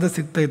ಪ್ರಸಾದ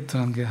ಸಿಗ್ತಾ ಇತ್ತು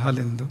ನನಗೆ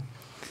ಹಾಲಿಂದು,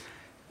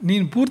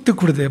 ನೀನು ಪೂರ್ತಿ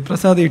ಕುಡಿದೆ,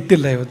 ಪ್ರಸಾದ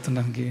ಇಟ್ಟಿಲ್ಲ ಇವತ್ತು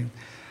ನನಗೆ.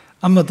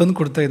 ಅಮ್ಮ ತಂದು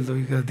ಕೊಡ್ತಾಯಿದ್ಲು,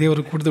 ಈಗ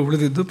ದೇವರು ಕುಡಿದು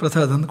ಉಳಿದಿದ್ದು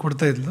ಪ್ರಸಾದ ತಂದು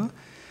ಕೊಡ್ತಾಯಿದ್ಲು,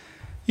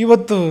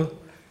 ಇವತ್ತು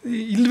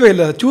ಇಲ್ಲವೇ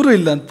ಇಲ್ಲ, ಚೂರು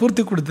ಇಲ್ಲ ಅಂತ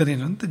ಪೂರ್ತಿ ಕುಡಿದೆ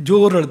ನೀನು ಅಂತ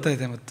ಜೋರು ಅಳ್ತಾ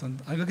ಇದೆ ಮತ್ತೊಂದು.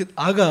 ಹಾಗಾಗಿ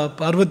ಆಗ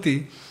ಪಾರ್ವತಿ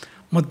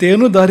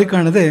ಮತ್ತೇನೂ ದಾರಿ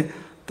ಕಾಣದೆ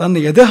ತನ್ನ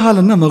ಎದೆ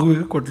ಹಾಲನ್ನು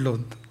ಮಗುವಿಗೆ ಕೊಟ್ಟಳು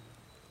ಅಂತ.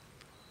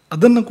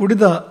 ಅದನ್ನು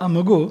ಕುಡಿದ ಆ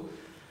ಮಗು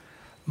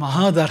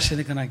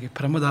ಮಹಾದಾರ್ಶನಿಕನಾಗಿ,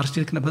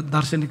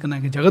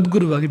 ದಾರ್ಶನಿಕನಾಗಿ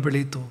ಜಗದ್ಗುರುವಾಗಿ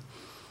ಬೆಳೆಯಿತು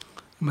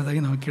ಎಂಬುದಾಗಿ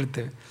ನಾವು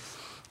ಕೇಳ್ತೇವೆ.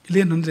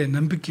 ಇಲ್ಲೇನಂದರೆ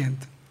ನಂಬಿಕೆ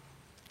ಅಂತ.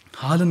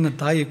 ಹಾಲನ್ನು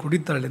ತಾಯಿ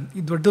ಕುಡಿತಾಳೆ,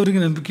 ಈ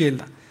ದೊಡ್ಡವರಿಗೆ ನಂಬಿಕೆ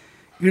ಇಲ್ಲ,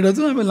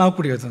 ಇಡೋದು ಆಮೇಲೆ ನಾವು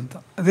ಕುಡಿಯೋದು ಅಂತ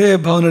ಅದೇ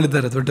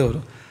ಭಾವನೆಗಳಿದ್ದಾರೆ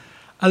ದೊಡ್ಡವರು.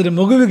 ಆದರೆ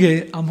ಮಗುವಿಗೆ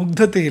ಆ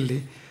ಮುಗ್ಧತೆಯಲ್ಲಿ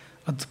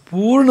ಅದು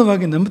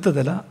ಪೂರ್ಣವಾಗಿ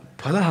ನಂಬುತ್ತದಲ್ಲ,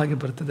 ಫಲ ಹಾಗೆ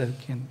ಬರ್ತದೆ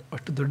ಅದಕ್ಕೆ,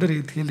 ಅಷ್ಟು ದೊಡ್ಡ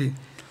ರೀತಿಯಲ್ಲಿ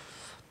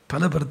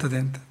ಫಲ ಬರ್ತದೆ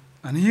ಅಂತ.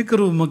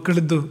 ಅನೇಕರು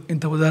ಮಕ್ಕಳಿದ್ದು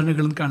ಇಂಥ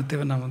ಉದಾಹರಣೆಗಳನ್ನು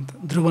ಕಾಣ್ತೇವೆ ನಾವು ಅಂತ.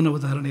 ಧ್ರುವನ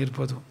ಉದಾಹರಣೆ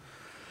ಇರ್ಬೋದು,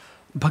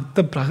 ಭಕ್ತ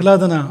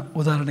ಪ್ರಹ್ಲಾದನ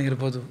ಉದಾಹರಣೆ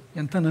ಇರ್ಬೋದು.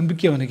 ಎಂಥ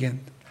ನಂಬಿಕೆ ಅವನಿಗೆ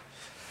ಅಂತ,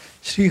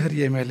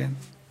 ಶ್ರೀಹರಿಯ ಮೇಲೆ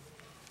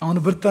ಅವನು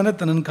ಬರ್ತಾನೆ,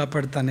 ತನ್ನನ್ನು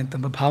ಕಾಪಾಡ್ತಾನೆ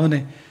ಎಂಬ ಭಾವನೆ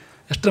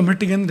ಎಷ್ಟರ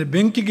ಮಟ್ಟಿಗೆ ಅಂದರೆ,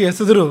 ಬೆಂಕಿಗೆ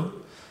ಎಸೆದರೂ,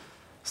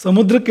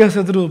 ಸಮುದ್ರಕ್ಕೆ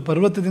ಎಸೆದರೂ,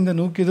 ಪರ್ವತದಿಂದ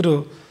ನೂಕಿದರೂ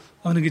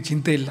ಅವನಿಗೆ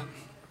ಚಿಂತೆ ಇಲ್ಲ.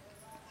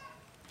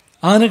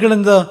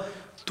 ಆನೆಗಳಿಂದ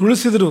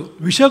ತುಳಿಸಿದರೂ,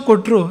 ವಿಷ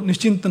ಕೊಟ್ಟರೂ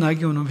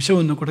ನಿಶ್ಚಿಂತನಾಗಿ ಅವನು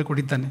ವಿಷವನ್ನು ಕೂಡ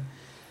ಕುಡಿತಾನೆ,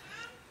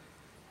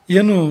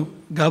 ಏನೂ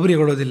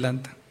ಗಾಬರಿಗೊಳ್ಳೋದಿಲ್ಲ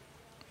ಅಂತ.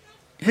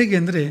 ಹೇಗೆ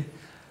ಅಂದರೆ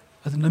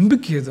ಅದು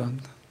ನಂಬಿಕೆ ಇದು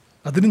ಅಂತ,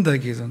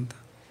 ಅದರಿಂದಾಗಿ ಇದು ಅಂತ.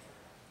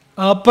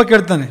 ಆ ಅಪ್ಪ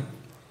ಕೇಳ್ತಾನೆ,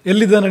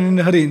 ಎಲ್ಲಿದ್ದಾನೆ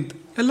ನಿನ್ನ ಹರಿ ಅಂತ.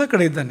 ಎಲ್ಲ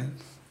ಕಡೆ ಇದ್ದಾನೆ,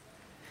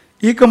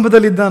 ಈ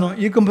ಕಂಬದಲ್ಲಿದ್ದಾನೋ,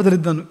 ಈ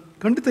ಕಂಬದಲ್ಲಿದ್ದಾನೋ,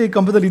 ಖಂಡಿತ ಈ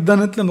ಕಂಬದಲ್ಲಿ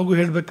ಇದ್ದಾನೆ ಅಂತ ಮಗು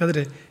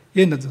ಹೇಳಬೇಕಾದ್ರೆ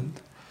ಏನದು ಅಂತ.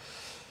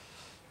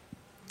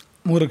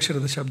 3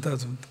 ಅಕ್ಷರದ ಶಬ್ದ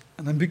ಅದು ಅಂತ,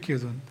 ನಂಬಿಕೆ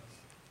ಅದು ಅಂತ.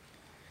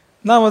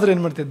 ನಾವಾದರೆ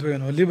ಏನು ಮಾಡ್ತಿದ್ವಿ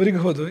ಏನೋ, ಅಲ್ಲಿವರೆಗೆ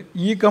ಹೋದು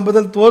ಈ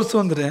ಕಂಬದಲ್ಲಿ ತೋರಿಸು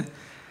ಅಂದರೆ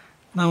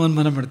ನಾವು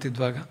ಅನುಮಾನ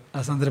ಮಾಡ್ತಿದ್ವು ಆಗ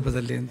ಆ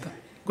ಸಂದರ್ಭದಲ್ಲಿ ಅಂತ.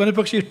 ಕೊನೆ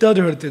ಪಕ್ಷ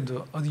ಇಷ್ಟಾದರೂ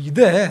ಹೇಳ್ತಿದ್ವು, ಅದು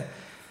ಇದೆ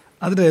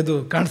ಆದರೆ ಅದು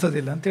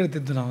ಕಾಣಿಸೋದಿಲ್ಲ ಅಂತ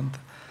ಹೇಳ್ತಿದ್ವು ನಾವು ಅಂತ.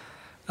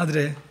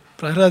 ಆದರೆ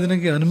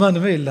ಪ್ರಹ್ಲಾದನಿಗೆ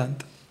ಅನುಮಾನವೇ ಇಲ್ಲ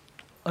ಅಂತ,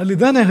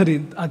 ಅಲ್ಲಿದ್ದಾನೆ ಹರಿ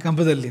ಅಂತ ಆ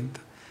ಕಂಬದಲ್ಲಿ ಅಂತ.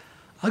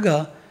 ಆಗ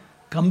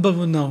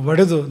ಕಂಬವನ್ನು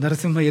ಒಡೆದು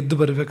ನರಸಿಂಹ ಎದ್ದು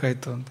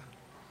ಬರಬೇಕಾಯಿತು ಅಂತ.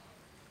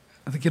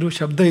 ಅದಕ್ಕಿರುವ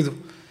ಶಬ್ದ ಇದು.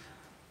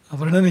 ಆ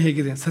ವರ್ಣನೆ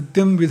ಹೇಗಿದೆ: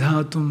 ಸತ್ಯಂ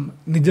ವಿಧಾತುಂ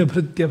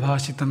ನಿಜಭೃತ್ಯ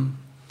ಭಾಷಿತಂ.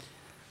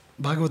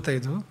 ಭಾಗವತ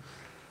ಇದು.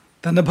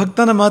 ತನ್ನ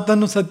ಭಕ್ತನ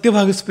ಮಾತನ್ನು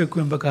ಸತ್ಯವಾಗಿಸಬೇಕು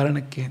ಎಂಬ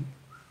ಕಾರಣಕ್ಕೆ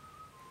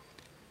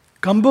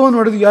ಕಂಬವನ್ನು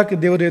ಹೊಡೆದು ಯಾಕೆ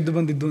ದೇವರು ಎದ್ದು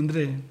ಬಂದಿದ್ದು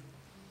ಅಂದರೆ,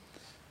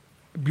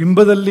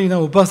 ಬಿಂಬದಲ್ಲಿ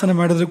ನಾವು ಉಪಾಸನೆ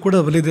ಮಾಡಿದರೂ ಕೂಡ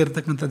ಒಲಿದೇ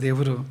ಇರತಕ್ಕಂಥ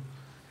ದೇವರು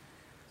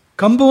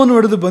ಕಂಬವನ್ನು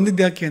ಹೊಡೆದು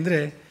ಬಂದಿದ್ದು ಯಾಕೆ ಅಂದರೆ,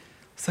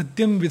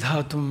 ಸತ್ಯಂ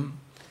ವಿಧಾತುಂ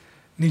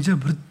ನಿಜ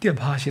ಭೃತ್ಯ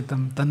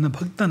ಭಾಷಿತಂ. ತನ್ನ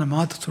ಭಕ್ತನ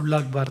ಮಾತು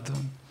ಸುಳ್ಳಾಗಬಾರ್ದು.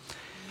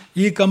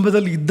 ಈ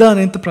ಕಂಬದಲ್ಲಿ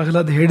ಇದ್ದಾನೆ ಅಂತ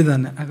ಪ್ರಹ್ಲಾದ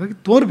ಹೇಳಿದ್ದಾನೆ, ಹಾಗಾಗಿ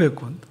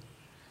ತೋರಬೇಕು ಅಂತ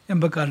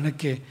ಎಂಬ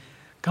ಕಾರಣಕ್ಕೆ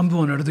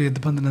ಕಂಬವನ್ನು ಹೊಡೆದು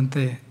ಎದ್ದು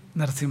ಬಂದನಂತೆ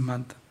ನರಸಿಂಹ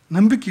ಅಂತ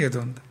ನಂಬಿಕೆ ಅದು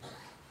ಅಂತ.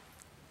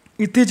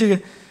 ಇತ್ತೀಚೆಗೆ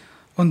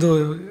ಒಂದು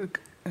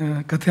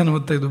ಕಥೆಯನ್ನು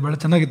ಓದ್ತಾ ಇದ್ದು, ಭಾಳ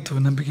ಚೆನ್ನಾಗಿತ್ತು,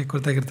 ನಂಬಿಕೆ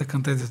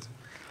ಕುರಿತಾಗಿರ್ತಕ್ಕಂಥದ್ದು.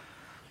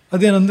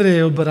 ಅದೇನೆಂದರೆ,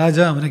 ಒಬ್ಬ ರಾಜ,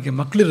 ಅವನಿಗೆ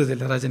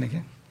ಮಕ್ಕಳಿರೋದಿಲ್ಲ ರಾಜನಿಗೆ.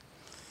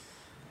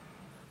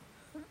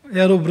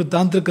 ಯಾರೊಬ್ಬರು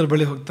ತಾಂತ್ರಿಕರ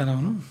ಬಳಿ ಹೋಗ್ತಾನೆ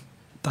ಅವನು.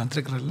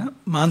 ತಾಂತ್ರಿಕರಲ್ಲ,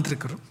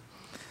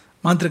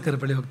 ಮಾಂತ್ರಿಕರ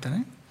ಬಳಿ ಹೋಗ್ತಾನೆ.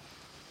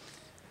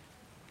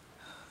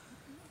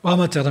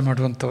 ವಾಮಾಚಾರ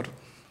ಮಾಡುವಂಥವ್ರು.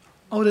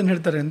 ಅವ್ರೇನು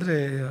ಹೇಳ್ತಾರೆ ಅಂದರೆ,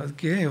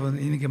 ಅದಕ್ಕೆ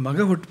ನಿನಗೆ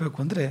ಮಗ ಹುಟ್ಟಬೇಕು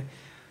ಅಂದರೆ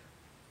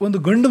ಒಂದು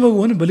ಗಂಡು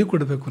ಮಗುವನ್ನು ಬಲಿ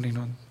ಕೊಡಬೇಕು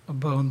ನೀನು.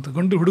 ಒಂದು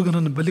ಗಂಡು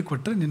ಹುಡುಗನನ್ನು ಬಲಿ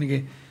ಕೊಟ್ಟರೆ ನಿನಗೆ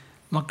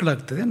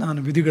ಮಕ್ಕಳಾಗ್ತದೆ. ನಾನು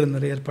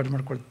ವಿಧಿಗಳನ್ನೆಲ್ಲ ಏರ್ಪಾಡು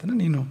ಮಾಡಿಕೊಳ್ತೇನೆ,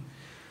 ನೀನು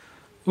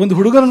ಒಂದು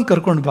ಹುಡುಗನನ್ನು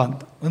ಕರ್ಕೊಂಡು ಬಾ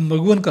ಅಂತ, ಒಂದು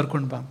ಮಗುವನ್ನು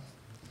ಕರ್ಕೊಂಡು ಬಾ.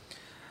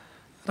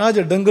 ರಾಜ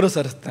ಡಂಗುರ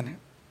ಸಾರಿಸ್ತಾನೆ.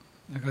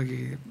 ಹಾಗಾಗಿ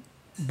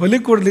ಬಲಿ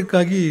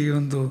ಕೊಡಲಿಕ್ಕಾಗಿ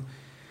ಒಂದು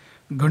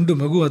ಗಂಡು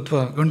ಮಗು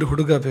ಅಥವಾ ಗಂಡು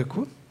ಹುಡುಗ ಬೇಕು.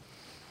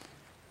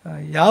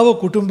 ಯಾವ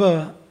ಕುಟುಂಬ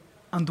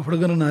ಅಂತ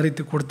ಹುಡುಗನನ್ನು ಆ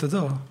ರೀತಿ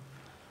ಕೊಡ್ತದೋ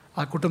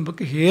ಆ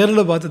ಕುಟುಂಬಕ್ಕೆ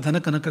ಹೇರಳವಾದ ಧನ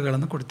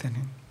ಕನಕಗಳನ್ನು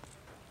ಕೊಡ್ತೇನೆ.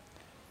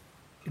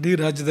 ಇಡೀ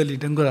ರಾಜ್ಯದಲ್ಲಿ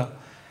ಡಂಗುರ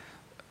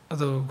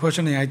ಅದು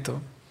ಘೋಷಣೆ ಆಯಿತು.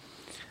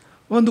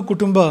 ಒಂದು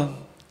ಕುಟುಂಬ,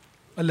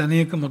 ಅಲ್ಲಿ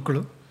ಅನೇಕ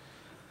ಮಕ್ಕಳು,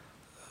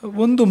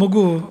 ಒಂದು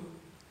ಮಗು.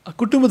 ಆ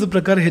ಕುಟುಂಬದ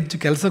ಪ್ರಕಾರ ಹೆಚ್ಚು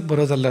ಕೆಲಸಕ್ಕೆ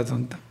ಬರೋದಲ್ಲ ಅದು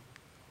ಅಂತ.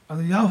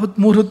 ಅದು ಯಾವ ಹೊತ್ತು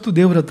 3 ಹೊತ್ತು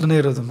ದೇವರ ಹತ್ರನೇ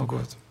ಇರೋದು ಮಗು.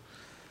 ಅದು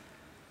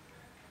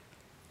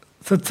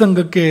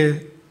ಸತ್ಸಂಗಕ್ಕೆ,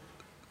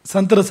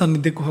 ಸಂತರ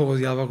ಸಾನ್ನಿಧ್ಯಕ್ಕೆ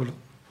ಹೋಗೋದು ಯಾವಾಗಲೂ.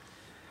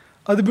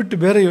 ಅದು ಬಿಟ್ಟು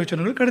ಬೇರೆ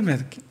ಯೋಚನೆಗಳು ಕಡಿಮೆ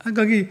ಅದಕ್ಕೆ.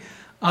 ಹಾಗಾಗಿ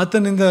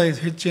ಆತನಿಂದ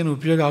ಹೆಚ್ಚೇನು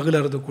ಉಪಯೋಗ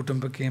ಆಗಲಾರದು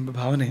ಕುಟುಂಬಕ್ಕೆ ಎಂಬ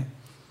ಭಾವನೆ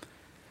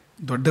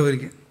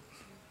ದೊಡ್ಡವರಿಗೆ,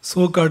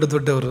 ಸೋಕಾಡು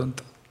ದೊಡ್ಡವರು ಅಂತ,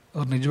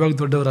 ಅವ್ರು ನಿಜವಾಗಿ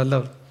ದೊಡ್ಡವರಲ್ಲ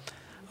ಅವರು,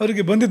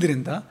 ಅವರಿಗೆ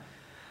ಬಂದಿದ್ದರಿಂದ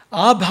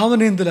ಆ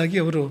ಭಾವನೆಯಿಂದಲಾಗಿ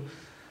ಅವರು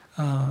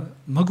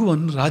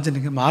ಮಗುವನ್ನು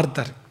ರಾಜನಿಗೆ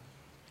ಮಾರ್ತಾರೆ.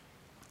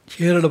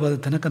 ಹೇರಳವಾದ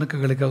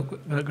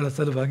ಧನಕನಕಗಳ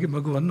ಸಲುವಾಗಿ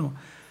ಮಗುವನ್ನು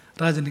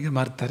ರಾಜನಿಗೆ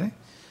ಮಾರ್ತಾರೆ.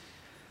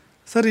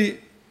 ಸರಿ,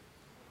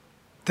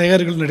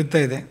 ತಯಾರಿಗಳು ನಡೀತಾ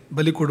ಇದೆ,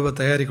 ಬಲಿ ಕೊಡುವ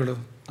ತಯಾರಿಗಳು,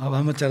 ಆ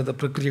ವಾಮಾಚಾರದ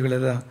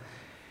ಪ್ರಕ್ರಿಯೆಗಳೆಲ್ಲ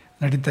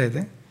ನಡೀತಾ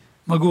ಇದೆ.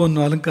 ಮಗುವನ್ನು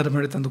ಅಲಂಕಾರ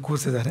ಮಾಡಿ ತಂದು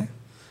ಕೂರಿಸಿದ್ದಾರೆ.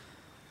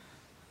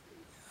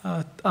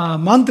 ಆ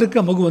ಮಾಂತ್ರಿಕ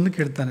ಮಗುವನ್ನು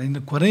ಕೇಳ್ತಾನೆ,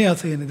 ಇನ್ನು ಕೊನೆಯ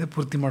ಆಸೆ ಏನಿದೆ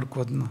ಪೂರ್ತಿ ಮಾಡ್ಕೋ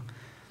ಅದನ್ನು.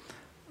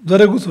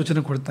 ದೊರೆಗೂ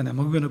ಸೂಚನೆ ಕೊಡ್ತಾನೆ,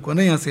 ಮಗುವಿನ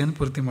ಕೊನೆಯ ಆಸೆಯನ್ನು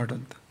ಪೂರ್ತಿ ಮಾಡು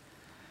ಅಂತ.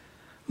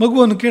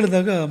 ಮಗುವನ್ನು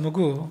ಕೇಳಿದಾಗ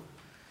ಮಗು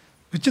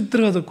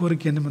ವಿಚಿತ್ರವಾದ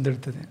ಕೋರಿಕೆಯನ್ನು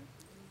ಮುಂದಿಡ್ತದೆ.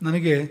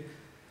 ನನಗೆ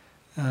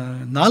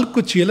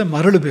 4 ಚೀಲ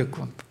ಮರಳು ಬೇಕು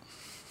ಅಂತ.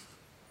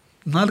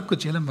 4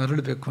 ಚೀಲ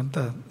ಮರಳು ಬೇಕು ಅಂತ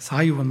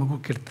ಸಾಯುವ ಮಗು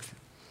ಕೇಳ್ತದೆ.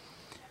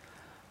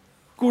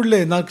 ಕೂಡಲೇ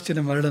 4 ಚೀಲ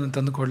ಮರಳನ್ನು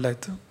ತಂದು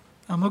ಕೊಡಲಾಯಿತು.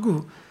 ಆ ಮಗು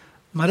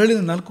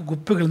ಮರಳಿನ 4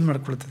 ಗುಪ್ಪೆಗಳನ್ನು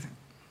ಮಾಡ್ಕೊಳ್ತದೆ.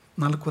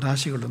 4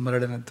 ರಾಶಿಗಳು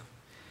ಮರಳಿನದ್ದು.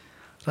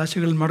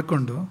 ರಾಶಿಗಳನ್ನು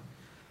ಮಾಡಿಕೊಂಡು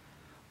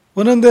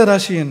ಒಂದೊಂದೇ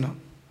ರಾಶಿಯನ್ನು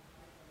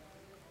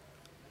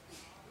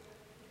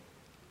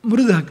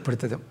ಮುರಿದು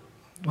ಹಾಕಿಬಿಡ್ತದೆ.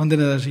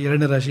 1ನೇ ರಾಶಿ,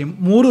 2ನೇ ರಾಶಿ,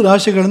 3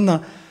 ರಾಶಿಗಳನ್ನು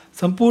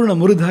ಸಂಪೂರ್ಣ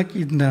ಮುರಿದು ಹಾಕಿ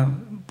ಇದನ್ನ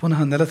ಪುನಃ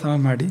ನೆಲ ಸಮ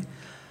ಮಾಡಿ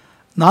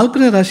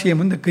 4ನೇ ರಾಶಿಯ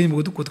ಮುಂದೆ ಕೈ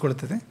ಮುಗಿದು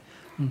ಕೂತ್ಕೊಳ್ತದೆ.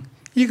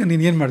 ಈಗ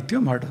ನೀನು ಏನು ಮಾಡ್ತೀಯೋ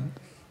ಮಾಡು ಅಂತ.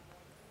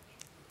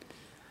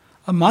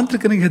 ಆ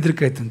ಮಾಂತ್ರಿಕನಿಗೆ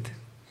ಹೆದರಿಕೆ ಆಯ್ತಂತೆ.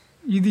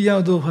 ಇದು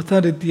ಯಾವುದು ಹೊಸ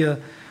ರೀತಿಯ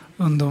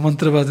ಒಂದು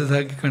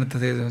ಮಂತ್ರವಾದದಾಗಿ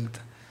ಕಾಣ್ತದೆ ಇದು ಅಂತ.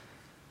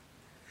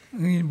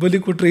 ಈ ಬಲಿ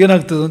ಕೊಟ್ಟರೆ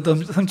ಏನಾಗ್ತದೆ ಅಂತ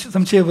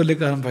ಸಂಶಯ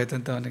ಬರಲಿಕ್ಕೆ ಆರಂಭ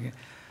ಆಯ್ತಂತೆ ಅವನಿಗೆ.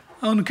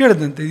 ಅವನು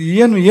ಕೇಳಿದಂತೆ,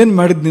 ಏನು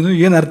ಮಾಡಿದ್ದು ನೀನು,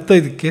 ಏನು ಅರ್ಥ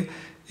ಇದಕ್ಕೆ,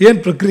 ಏನು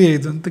ಪ್ರಕ್ರಿಯೆ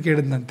ಇದು ಅಂತ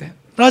ಕೇಳಿದಂತೆ.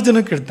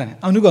 ರಾಜನೂ ಕೇಳ್ತಾನೆ,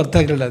 ಅವನಿಗೂ ಅರ್ಥ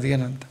ಆಗಿರಲಿಲ್ಲ ಅದು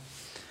ಏನು ಅಂತ.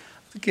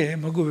 ಅದಕ್ಕೆ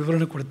ಮಗು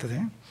ವಿವರಣೆ ಕೊಡ್ತದೆ.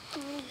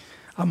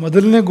 ಆ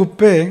ಮೊದಲನೇ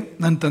ಗುಪ್ಪೆ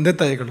ನನ್ನ ತಂದೆ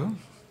ತಾಯಿಗಳು,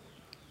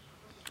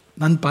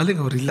 ನನ್ನ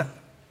ಪಾಲಿಗೆ ಅವರಿಲ್ಲ.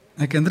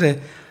 ಯಾಕೆಂದರೆ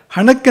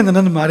ಹಣಕ್ಕೆ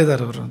ನನ್ನನ್ನು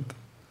ಮಾರಿದಾರೆ ಅವರು ಅಂತ.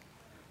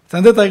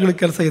 ತಂದೆ ತಾಯಿಗಳ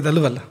ಕೆಲಸ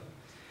ಇದಲ್ವಲ್ಲ.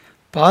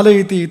 ಪಾಲ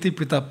ಇತಿ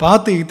ಪಿತ,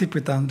 ಪಾತ ಇತಿ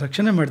ಪಿತ ಅಂತ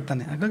ರಕ್ಷಣೆ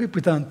ಮಾಡ್ತಾನೆ. ಹಾಗಾಗಿ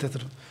ಪಿತ ಅಂತ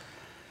ಹೆಸರು.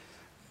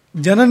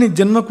 ಜನನಿ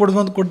ಜನ್ಮ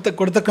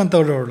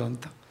ಕೊಡ್ತಕ್ಕಂಥವಳು ಅವಳು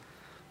ಅಂತ.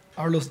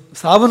 ಅವಳು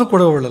ಸಾವನ್ನು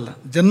ಕೊಡೋವಳಲ್ಲ,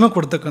 ಜನ್ಮ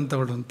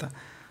ಕೊಡ್ತಕ್ಕಂಥವಳು ಅಂತ.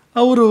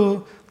 ಅವರು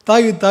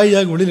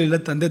ತಾಯಿಯಾಗಿ ಉಳಿಲಿಲ್ಲ,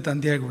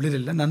 ತಂದೆಯಾಗಿ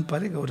ಉಳಿಲಿಲ್ಲ, ನನ್ನ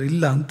ಪಾಲಿಗೆ ಅವರು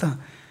ಇಲ್ಲ ಅಂತ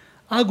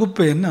ಆ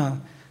ಗುಪ್ಪೆಯನ್ನು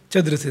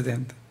ಚದುರಿಸಿದೆ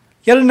ಅಂತ.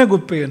 2ನೇ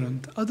ಗುಪ್ಪೆ ಏನು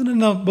ಅಂತ, ಅದು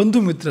ನನ್ನ ಬಂಧು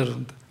ಮಿತ್ರರು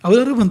ಅಂತ.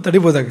 ಅವರೂ ಬಂದು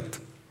ತಡಿಬೋದಾಗಿತ್ತು.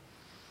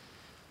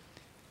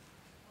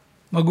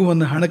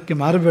 ಮಗುವನ್ನು ಹಣಕ್ಕೆ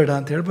ಮಾರಬೇಡ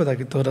ಅಂತ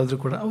ಹೇಳ್ಬೋದಾಗಿತ್ತು ಅವರಾದರೂ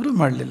ಕೂಡ, ಅವರು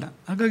ಮಾಡಲಿಲ್ಲ.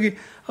 ಹಾಗಾಗಿ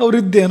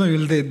ಅವರಿದ್ದೇನೋ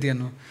ಇಲ್ಲದೆ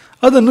ಇದ್ದೇನೋ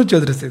ಅದನ್ನು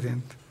ಚದುರಿಸಿದೆ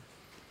ಅಂತ.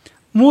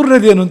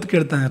 3ನೇದೇನು ಅಂತ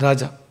ಕೇಳ್ತಾನೆ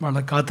ರಾಜ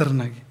ಭಾಳ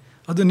ಕಾತರನಾಗಿ.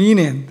 ಅದು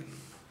ನೀನೇ ಅಂತ.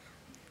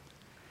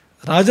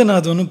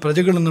 ರಾಜನಾದವನು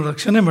ಪ್ರಜೆಗಳನ್ನು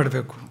ರಕ್ಷಣೆ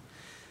ಮಾಡಬೇಕು.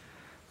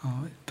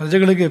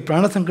 ಪ್ರಜೆಗಳಿಗೆ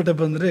ಪ್ರಾಣ ಸಂಕಟ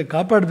ಬಂದರೆ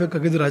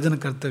ಕಾಪಾಡಬೇಕಾಗಿದ್ದು ರಾಜನ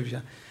ಕರ್ತವ್ಯ.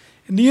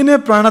 ನೀನೇ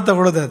ಪ್ರಾಣ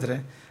ತಗೊಳ್ಳೋದಾದರೆ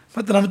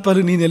ಮತ್ತು ನನ್ನ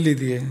ಪಾಲಿಗೆ ನೀನು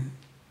ಎಲ್ಲಿದೆಯೇ,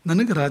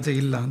 ನನಗೆ ರಾಜ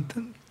ಇಲ್ಲ ಅಂತ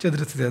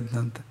ಚದುರಿಸಿದೆ ಅದನ್ನ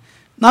ಅಂತ.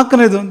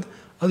 4ನೇದು ಅಂತ,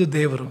 ಅದು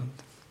ದೇವರು ಅಂತ.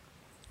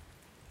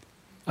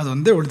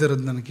 ಅದೊಂದೇ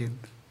ಉಳಿದಿರೋದು ನನಗೆ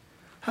ಅಂತ.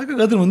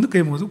 ಹಾಗಾಗಿ ಅದನ್ನು ಒಂದು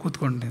ಕೈ ಮುಗಿದು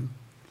ಕೂತ್ಕೊಂಡೆ.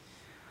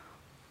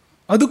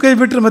 ಅದು ಕೈ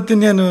ಬಿಟ್ಟರೆ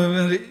ಮತ್ತಿನ್ನೇನು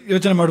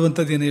ಯೋಚನೆ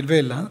ಮಾಡುವಂಥದ್ದು ಏನು ಇಲ್ಲವೇ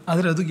ಇಲ್ಲ.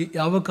 ಆದರೆ ಅದು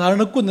ಯಾವ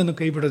ಕಾರಣಕ್ಕೂ ನಾನು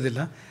ಕೈ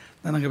ಬಿಡೋದಿಲ್ಲ.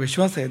 ನನಗೆ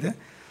ವಿಶ್ವಾಸ ಇದೆ,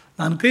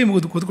 ನಾನು ಕೈ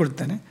ಮುಗಿದು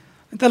ಕೂತ್ಕೊಳ್ತೇನೆ,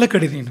 ತಲೆ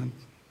ಕಡಿ ನೀನು,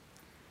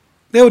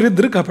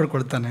 ದೇವರಿದ್ದರೂ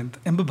ಕಾಪಾಡ್ಕೊಳ್ತಾನೆ ಅಂತ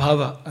ಎಂಬ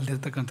ಭಾವ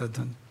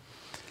ಅಲ್ಲಿರ್ತಕ್ಕಂಥದ್ದು.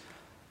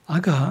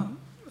 ಆಗ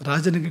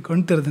ರಾಜನಿಗೆ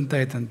ಕಣ್ತೆರೆದಂತೆ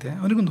ಆಯ್ತಂತೆ.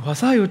 ಅವನಿಗೊಂದು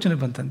ಹೊಸ ಯೋಚನೆ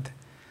ಬಂತಂತೆ.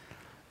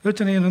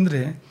 ಯೋಚನೆ ಏನು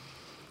ಅಂದರೆ,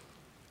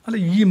 ಅಲ್ಲ,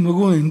 ಈ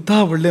ಮಗು ಇಂಥ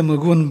ಒಳ್ಳೆಯ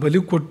ಮಗುವನ್ನು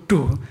ಬಲಿ ಕೊಟ್ಟು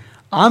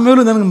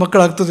ಆಮೇಲೂ ನನಗೆ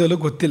ಮಕ್ಕಳಾಗ್ತದೋ ಎಲ್ಲೋ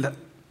ಗೊತ್ತಿಲ್ಲ.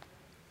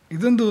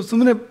 ಇದೊಂದು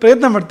ಸುಮ್ಮನೆ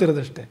ಪ್ರಯತ್ನ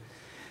ಮಾಡ್ತಿರೋದಷ್ಟೇ,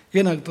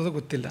 ಏನಾಗ್ತದೋ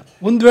ಗೊತ್ತಿಲ್ಲ.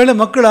 ಒಂದು ವೇಳೆ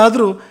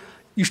ಮಕ್ಕಳಾದರೂ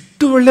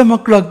ಇಷ್ಟು ಒಳ್ಳೆ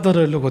ಮಕ್ಕಳು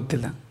ಆಗ್ತಾರೋ ಎಲ್ಲೋ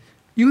ಗೊತ್ತಿಲ್ಲ.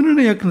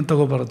 ಇವನನ್ನು ಯಾಕೆ ನಾನು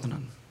ತಗೋಬಾರದು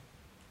ನಾನು?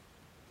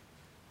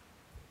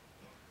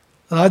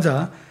 ರಾಜ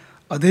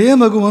ಅದೇ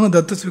ಮಗುವನ್ನು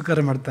ದತ್ತು ಸ್ವೀಕಾರ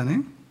ಮಾಡ್ತಾನೆ.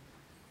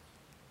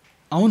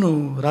 ಅವನು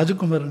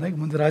ರಾಜಕುಮಾರನಾಗಿ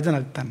ಮುಂದೆ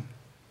ರಾಜನಾಗ್ತಾನೆ.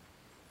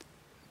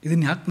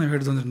 ಇದನ್ನು ಯಾಕೆ ನಾವು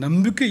ಹೇಳಿದ್ರು ಅಂದರೆ,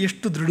 ನಂಬಿಕೆ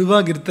ಎಷ್ಟು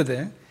ದೃಢವಾಗಿರ್ತದೆ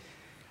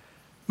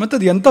ಮತ್ತು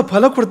ಅದು ಎಂಥ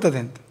ಫಲ ಕೊಡ್ತದೆ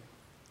ಅಂತ.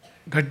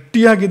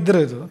 ಗಟ್ಟಿಯಾಗಿದ್ದರೆ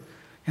ಅದು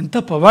ಎಂಥ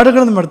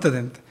ಪವಾಡಗಳನ್ನು ಮಾಡ್ತದೆ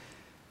ಅಂತ.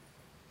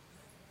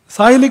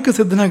 ಸಾಯಲಿಕ್ಕೆ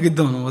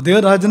ಸಿದ್ಧನಾಗಿದ್ದವನು ಅದೇ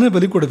ರಾಜನೇ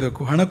ಬಲಿ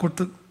ಕೊಡಬೇಕು, ಹಣ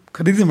ಕೊಟ್ಟು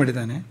ಖರೀದಿ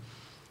ಮಾಡಿದ್ದಾನೆ.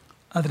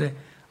 ಆದರೆ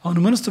ಅವನ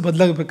ಮನಸ್ಸು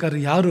ಬದಲಾಗಬೇಕಾದ್ರೆ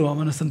ಯಾರು ಆ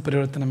ಮನಸ್ಸನ್ನು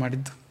ಪರಿವರ್ತನೆ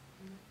ಮಾಡಿದ್ದು?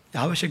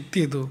 ಯಾವ ಶಕ್ತಿ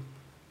ಇದು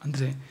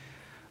ಅಂದರೆ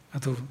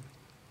ಅದು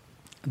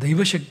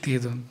ದೈವಶಕ್ತಿ.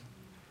 ಇದು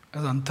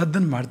ಅದು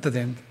ಅಂಥದ್ದನ್ನು ಮಾಡ್ತದೆ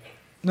ಅಂತ,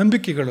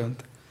 ನಂಬಿಕೆಗಳು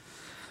ಅಂತ.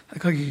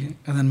 ಹಾಗಾಗಿ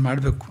ಅದನ್ನು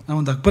ಮಾಡಬೇಕು.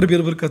 ನಾವೊಂದು ಅಕ್ಬರ್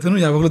ಬೀರ್ಬಲ್ ಕಥೆನೂ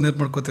ಯಾವಾಗಲೂ ನೆನಪು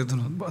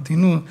ಮಾಡ್ಕೋತಿದ್ದನು. ಅದು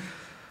ಇನ್ನೂ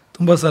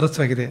ತುಂಬ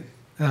ಸರಸವಾಗಿದೆ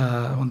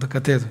ಒಂದು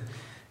ಕಥೆ. ಅದು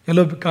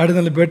ಎಲ್ಲೋ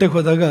ಕಾಡಿನಲ್ಲಿ ಬೇಟೆಗೆ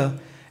ಹೋದಾಗ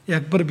ಈ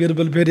ಅಕ್ಬರ್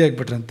ಬೀರ್ಬಲ್ ಬೇರೆ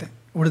ಆಗಿಬಿಟ್ರಂತೆ.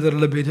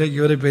 ಉಳಿದವರೆಲ್ಲ ಬೇರೆಯಾಗಿ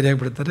ಇವರೇ ಬೇರೆ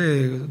ಆಗಿಬಿಡ್ತಾರೆ,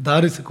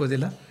 ದಾರಿ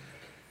ಸಿಕ್ಕೋದಿಲ್ಲ.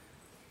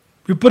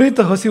 ವಿಪರೀತ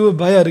ಹಸಿವು,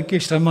 ಬಾಯಾರಿಕೆ,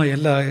 ಶ್ರಮ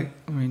ಎಲ್ಲ,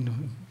 ಇನ್ನು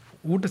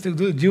ಊಟ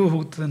ಸಿಗೋದು ಜೀವ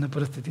ಹೋಗ್ತದೆ ಅನ್ನೋ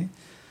ಪರಿಸ್ಥಿತಿ.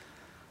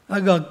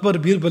 ಆಗ ಅಕ್ಬರ್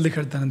ಬೀರ್ಬಲ್ಲಿಗೆ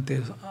ಹೇಳ್ತಾನಂತೆ,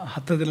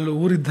 ಹತ್ತದಲ್ಲೆಲ್ಲ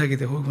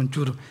ಊರಿದ್ದಾಗಿದೆ, ಹೋಗಿ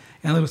ಒಂಚೂರು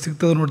ಏನಾದರೂ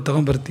ಸಿಗ್ತದೆ ನೋಡಿ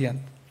ತೊಗೊಂಬರ್ತೀಯ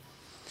ಅಂತ.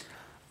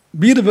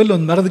 ಬೀರ್ಬಲ್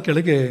ಒಂದು ಮರದ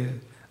ಕೆಳಗೆ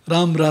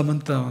ರಾಮ್ ರಾಮ್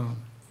ಅಂತ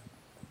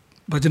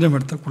ಭಜನೆ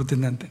ಮಾಡ್ತಾ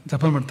ಕೊಡ್ತಿದ್ದಂತೆ,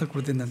 ಜಪ ಮಾಡ್ತಾ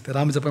ಕೊಡ್ತಿದ್ದಂತೆ,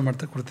 ರಾಮ ಜಪ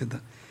ಮಾಡ್ತಾ ಕೊಡ್ತಿದ್ದ.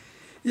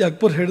 ಈ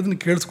ಅಕ್ಬರ್ ಹೇಳಿದನ್ನು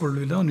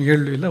ಕೇಳಿಸ್ಕೊಳ್ಳಲಿಲ್ಲ, ಅವನು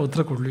ಹೇಳಲೂ ಇಲ್ಲ,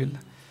 ಉತ್ತರ ಕೊಡಲೂ ಇಲ್ಲ.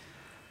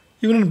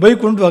 ಇವನನ್ನು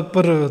ಬೈಕೊಂಡು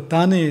ಅಕ್ಬರ್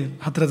ತಾನೇ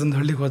ಹತ್ತಿರದೊಂದು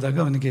ಹಳ್ಳಿಗೆ ಹೋದಾಗ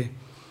ಅವನಿಗೆ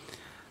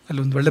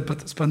ಅಲ್ಲಿ ಒಂದು ಒಳ್ಳೆ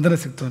ಸ್ಪಂದನೆ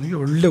ಸಿಕ್ತು. ಅವನಿಗೆ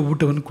ಒಳ್ಳೆ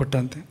ಊಟವನ್ನು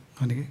ಕೊಟ್ಟಂತೆ.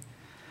 ಅವನಿಗೆ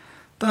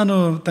ತಾನು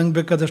ತಂಗೆ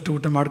ಬೇಕಾದಷ್ಟು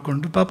ಊಟ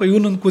ಮಾಡಿಕೊಂಡು, ಪಾಪ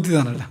ಇವನೊಂದು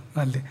ಕೂತಿದ್ದಾನಲ್ಲ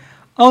ಅಲ್ಲಿ,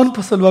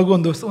 ಅವನ ಸಲುವಾಗಿ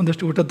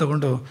ಒಂದಷ್ಟು ಊಟ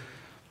ತಗೊಂಡು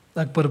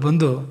ಅಕ್ಬರ್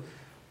ಬಂದು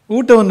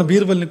ಊಟವನ್ನು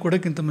ಬೀರ್ಬಲ್ನ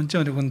ಕೊಡೋಕ್ಕಿಂತ ಮುಂಚೆ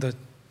ಅವನಿಗೊಂದು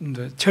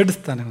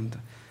ಛಡಿಸ್ತಾನೆ.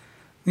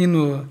 ನೀನು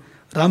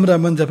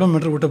ರಾಮರಾಮನ್ ಜಪ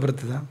ಮಾಡಿದ್ರೆ ಊಟ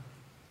ಬರ್ತದ,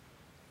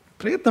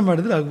 ಪ್ರಯತ್ನ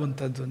ಮಾಡಿದರೆ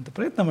ಆಗುವಂಥದ್ದು ಅಂತ,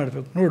 ಪ್ರಯತ್ನ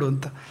ಮಾಡಬೇಕು ನೋಡು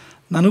ಅಂತ,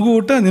 ನನಗೂ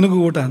ಊಟ ನಿನಗೂ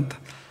ಊಟ ಅಂತ.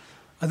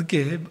 ಅದಕ್ಕೆ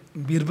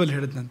ಬೀರ್ಬಲ್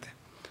ಹೇಳಿದ್ನಂತೆ,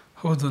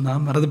 ಹೌದು,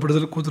 ನಾನು ಮರದ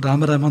ಬುಡದಲ್ಲಿ ಕೂತು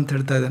ರಾಮರಾಮ ಅಂತ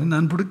ಹೇಳ್ತಾ ಇದ್ದಾನೆ,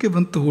 ನಾನು ಬುಡಕ್ಕೆ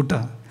ಬಂತು ಊಟ,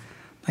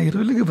 ನಾನು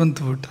ಇರೋಲ್ಲಿಗೆ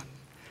ಬಂತು ಊಟ.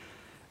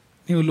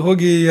 ನೀವು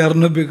ಹೋಗಿ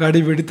ಯಾರನ್ನೋ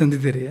ಗಾಡಿ ಬೇಡಿ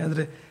ತಂದಿದ್ದೀರಿ,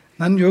 ಆದರೆ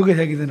ನನ್ನ ಯೋಗ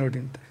ಹೇಗಿದೆ ನೋಡಿ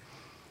ಅಂತ.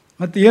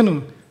 ಮತ್ತು ಏನು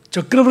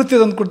ಚಕ್ರವರ್ತಿ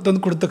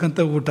ತಂದು ಕೊಡ್ತಕ್ಕಂಥ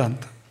ಊಟ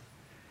ಅಂತ,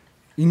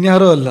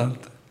 ಇನ್ಯಾರೋ ಅಲ್ಲ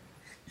ಅಂತ.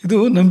 ಇದು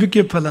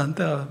ನಂಬಿಕೆ ಫಲ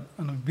ಅಂತ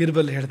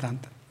ಬೀರ್ಬಲ್ ಹೇಳ್ತಾ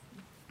ಅಂತ.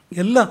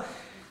 ಎಲ್ಲ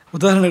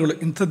ಉದಾಹರಣೆಗಳು,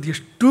 ಇಂಥದ್ದು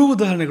ಎಷ್ಟೂ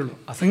ಉದಾಹರಣೆಗಳು,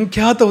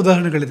 ಅಸಂಖ್ಯಾತ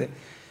ಉದಾಹರಣೆಗಳಿದೆ.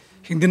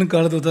 ಹಿಂದಿನ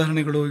ಕಾಲದ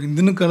ಉದಾಹರಣೆಗಳು,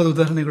 ಇಂದಿನ ಕಾಲದ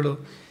ಉದಾಹರಣೆಗಳು,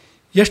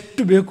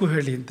 ಎಷ್ಟು ಬೇಕು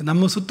ಹೇಳಿ ಅಂತ.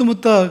 ನಮ್ಮ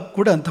ಸುತ್ತಮುತ್ತ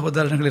ಕೂಡ ಅಂಥ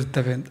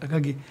ಉದಾಹರಣೆಗಳಿರ್ತವೆ ಅಂತ.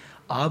 ಹಾಗಾಗಿ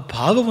ಆ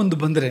ಭಾವ ಒಂದು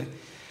ಬಂದರೆ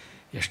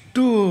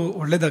ಎಷ್ಟು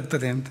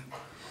ಒಳ್ಳೆಯದಾಗ್ತದೆ ಅಂತ.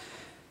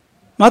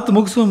 ಮಾತು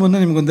ಮುಗಿಸುವ ಮುನ್ನ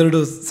ನಿಮಗೊಂದೆರಡು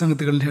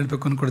ಸಂಗತಿಗಳನ್ನ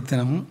ಹೇಳಬೇಕು ಅಂದ್ಕೊಡ್ತೇವೆ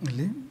ನಾವು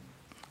ಇಲ್ಲಿ.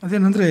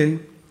 ಅದೇನೆಂದರೆ,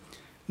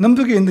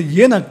 ನಂಬಿಕೆಯಿಂದ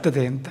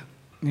ಏನಾಗ್ತದೆ ಅಂತ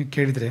ನೀವು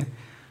ಕೇಳಿದರೆ,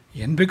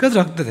 ಏನು ಬೇಕಾದರೂ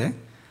ಆಗ್ತದೆ.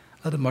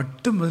 ಅದು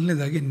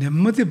ಮೊದಲನೇದಾಗಿ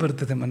ನೆಮ್ಮದಿ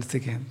ಬರ್ತದೆ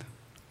ಮನಸ್ಸಿಗೆ ಅಂತ.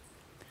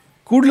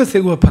 ಕೂಡಲೇ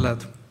ಸಿಗುವ ಫಲ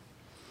ಅದು.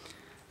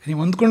 ನೀವು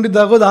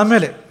ಹೊಂದ್ಕೊಂಡಿದ್ದಾಗೋದು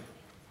ಆಮೇಲೆ,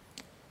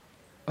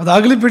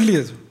 ಅದಾಗಲಿ ಬಿಡಲಿ,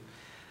 ಅದು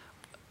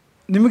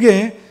ನಿಮಗೆ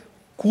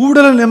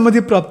ಕೂಡಲೇ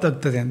ನೆಮ್ಮದಿ ಪ್ರಾಪ್ತ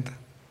ಆಗ್ತದೆ ಅಂತ.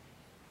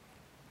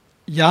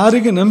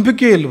 ಯಾರಿಗೆ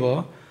ನಂಬಿಕೆ ಇಲ್ವೋ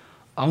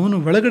ಅವನು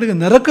ಒಳಗಡೆಗೆ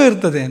ನರಕ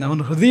ಇರ್ತದೆ.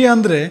 ಅವನ ಹೃದಯ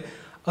ಅಂದರೆ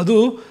ಅದು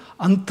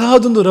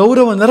ಅಂಥದ್ದೊಂದು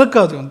ರೌರವ ನರಕ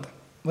ಅದು ಅಂತ,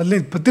 ಅಲ್ಲಿ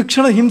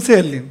ಪ್ರತಿಕ್ಷಣ ಹಿಂಸೆ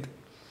ಅಲ್ಲಿ ಅಂತ.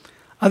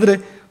 ಆದರೆ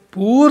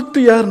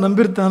ಪೂರ್ತಿ ಯಾರು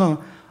ನಂಬಿರ್ತಾನೋ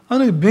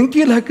ಅವನಿಗೆ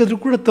ಬೆಂಕಿಯಲ್ಲಿ ಹಾಕಿದ್ರೂ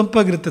ಕೂಡ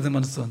ತಂಪಾಗಿರ್ತದೆ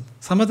ಮನಸ್ಸು ಅಂತ,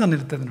 ಸಮಾಧಾನ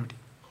ಇರ್ತದೆ ನೋಡಿ.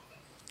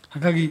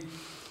 ಹಾಗಾಗಿ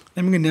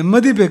ನಿಮಗೆ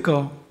ನೆಮ್ಮದಿ ಬೇಕೋ,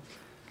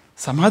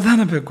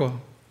 ಸಮಾಧಾನ ಬೇಕೋ,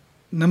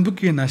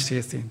 ನಂಬಿಕೆಯನ್ನು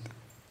ಆಶ್ರಯಿಸಿ ಅಂತ.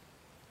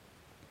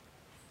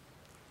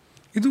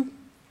 ಇದು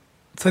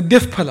ಸದ್ಯ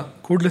ಫಲ,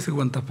 ಕೂಡಲೇ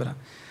ಸಿಗುವಂಥ ಫಲ.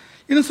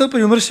 ಇನ್ನು ಸ್ವಲ್ಪ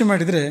ವಿಮರ್ಶೆ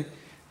ಮಾಡಿದರೆ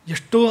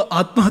ಎಷ್ಟೋ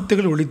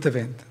ಆತ್ಮಹತ್ಯೆಗಳು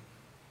ಉಳಿತವೆ ಅಂತ.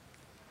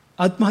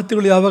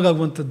 ಆತ್ಮಹತ್ಯೆಗಳು ಯಾವಾಗ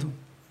ಆಗುವಂಥದ್ದು?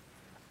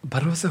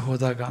 ಭರವಸೆ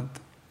ಹೋದಾಗ ಅಂತ.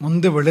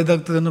 ಮುಂದೆ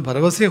ಒಳ್ಳೆಯದಾಗ್ತದೆ ಅನ್ನೋ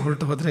ಭರವಸೆ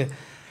ಹೊರಟು ಹೋದರೆ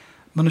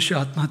ಮನುಷ್ಯ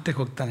ಆತ್ಮಹತ್ಯೆಗೆ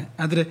ಹೋಗ್ತಾನೆ.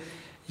 ಆದರೆ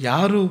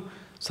ಯಾರು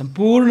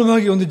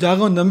ಸಂಪೂರ್ಣವಾಗಿ ಒಂದು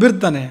ಜಾಗವನ್ನು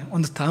ನಂಬಿರ್ತಾನೆ,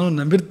 ಒಂದು ಸ್ಥಾನವನ್ನು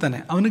ನಂಬಿರ್ತಾನೆ,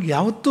 ಅವನಿಗೆ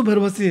ಯಾವತ್ತೂ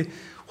ಭರವಸೆ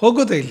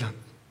ಹೋಗೋದೇ ಇಲ್ಲ.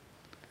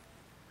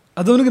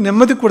 ಅದು ಅವನಿಗೆ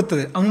ನೆಮ್ಮದಿ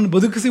ಕೊಡ್ತದೆ, ಅವನನ್ನು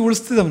ಬದುಕಿಸಿ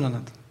ಉಳಿಸ್ತದೆ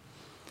ಅವನನ್ನದು.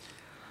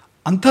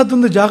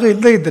 ಅಂಥದ್ದೊಂದು ಜಾಗ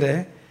ಇಲ್ಲದೇ ಇದ್ದರೆ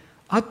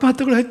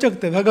ಆತ್ಮಹತ್ಯೆಗಳು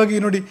ಹೆಚ್ಚಾಗ್ತವೆ. ಹಾಗಾಗಿ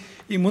ನೋಡಿ,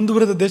 ಈ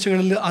ಮುಂದುವರೆದ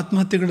ದೇಶಗಳಲ್ಲಿ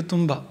ಆತ್ಮಹತ್ಯೆಗಳು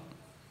ತುಂಬ.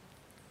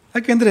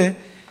 ಯಾಕೆಂದರೆ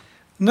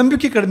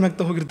ನಂಬಿಕೆ ಕಡಿಮೆ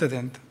ಆಗ್ತಾ ಹೋಗಿರ್ತದೆ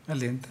ಅಂತ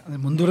ಅಲ್ಲಿ ಅಂತ. ಅಂದರೆ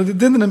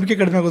ಮುಂದುವರೆದಿದ್ದರಿಂದ ನಂಬಿಕೆ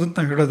ಕಡಿಮೆ ಆಗೋದು ಅಂತ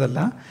ನಾವು ಹೇಳೋದಲ್ಲ,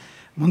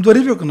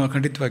 ಮುಂದುವರಿಬೇಕು ನಾವು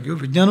ಖಂಡಿತವಾಗಿಯೂ.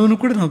 ವಿಜ್ಞಾನವನ್ನು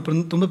ಕೂಡ ನಾವು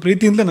ತುಂಬ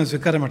ಪ್ರೀತಿಯಿಂದ ನಾವು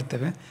ಸ್ವೀಕಾರ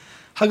ಮಾಡ್ತೇವೆ.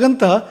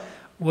 ಹಾಗಂತ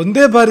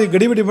ಒಂದೇ ಬಾರಿ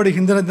ಗಡಿಬಿಡಿ ಮಾಡಿ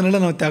ಹಿಂದಿನ ದಿನೆಲ್ಲ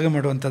ನಾವು ತ್ಯಾಗ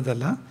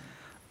ಮಾಡುವಂಥದ್ದಲ್ಲ.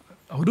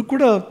 ಅವರು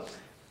ಕೂಡ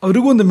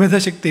ಅವ್ರಿಗೂ ಒಂದು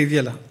ಮೇಧಾಶಕ್ತಿ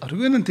ಇದೆಯಲ್ಲ,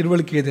 ಅವ್ರಿಗೂ ನನ್ನ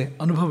ತಿಳುವಳಿಕೆ ಇದೆ,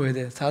 ಅನುಭವ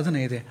ಇದೆ, ಸಾಧನೆ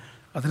ಇದೆ,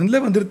 ಅದರಿಂದಲೇ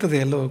ಬಂದಿರ್ತದೆ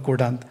ಎಲ್ಲವೂ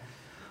ಕೂಡ ಅಂತ.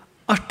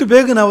 ಅಷ್ಟು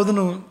ಬೇಗ ನಾವು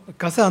ಅದನ್ನು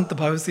ಕಸ ಅಂತ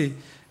ಭಾವಿಸಿ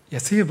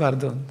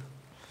ಎಸೆಯಬಾರ್ದು ಅಂತ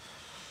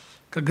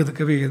ಕಗ್ಗದ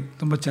ಕವಿ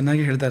ತುಂಬ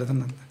ಚೆನ್ನಾಗಿ ಹೇಳ್ತಾರೆ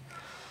ಅದನ್ನು.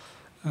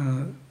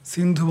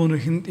 ಸಿಂಧುವನು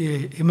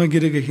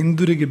ಹಿಮಗಿರಿಗೆ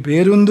ಹಿಂದುರಿಗೆ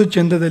ಬೇರೊಂದು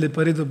ಚಂದದಲ್ಲಿ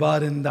ಪರಿದು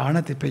ಬಾರೆಂದ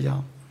ಆಣತಿಪೆಯ.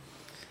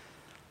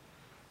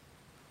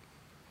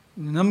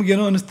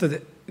 ನಮಗೇನೋ ಅನ್ನಿಸ್ತದೆ,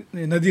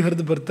 ನದಿ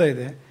ಹರಿದು ಬರ್ತಾ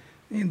ಇದೆ,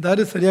 ಈ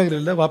ದಾರಿ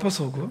ಸರಿಯಾಗಿರಲಿಲ್ಲ, ವಾಪಸ್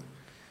ಹೋಗು,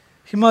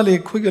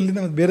 ಹಿಮಾಲಯಕ್ಕೆ ಹೋಗಿ ಅಲ್ಲಿಂದ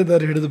ಮತ್ತೆ ಬೇರೆ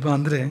ದಾರಿ ಹಿಡಿದು ಬಾ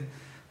ಅಂದರೆ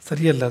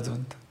ಸರಿಯಲ್ಲ ಅದು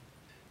ಅಂತ.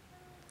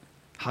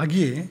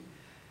 ಹಾಗೆಯೇ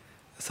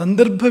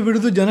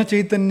ಸಂದರ್ಭವಿಡಿದು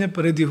ಜನಚೈತನ್ಯ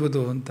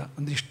ಪರಿದಿಹುದು ಅಂತ.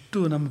 ಅಂದರೆ ಇಷ್ಟು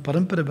ನಮ್ಮ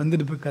ಪರಂಪರೆ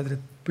ಬಂದಿರಬೇಕಾದ್ರೆ,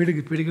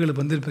 ಪೀಳಿಗೆಗಳು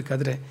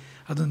ಬಂದಿರಬೇಕಾದ್ರೆ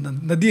ಅದೊಂದು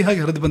ನದಿ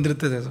ಹಾಗೆ ಹರಿದು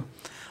ಬಂದಿರ್ತದೆ.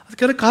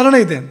 ಅದಕ್ಕೆಲ್ಲ ಕಾರಣ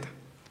ಇದೆ ಅಂತ,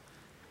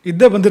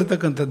 ಇದ್ದೇ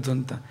ಬಂದಿರತಕ್ಕಂಥದ್ದು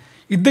ಅಂತ.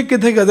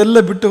 ಇದ್ದಕ್ಕಿದ್ದಾಗೆ ಅದೆಲ್ಲ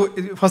ಬಿಟ್ಟು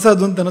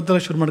ಹೊಸದು ಅಂತ ಅನ್ನೋ ಥರ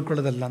ಶುರು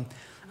ಮಾಡ್ಕೊಳ್ಳೋದಲ್ಲ ಅಂತ.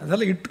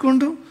 ಅದೆಲ್ಲ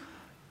ಇಟ್ಕೊಂಡು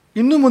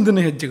ಇನ್ನೂ ಮುಂದಿನ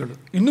ಹೆಜ್ಜೆಗಳು,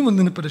 ಇನ್ನೂ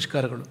ಮುಂದಿನ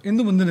ಪರಿಷ್ಕಾರಗಳು,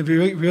 ಇನ್ನೂ ಮುಂದಿನ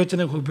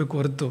ವಿವೇಚನೆಗೆ ಹೋಗಬೇಕು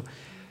ಹೊರತು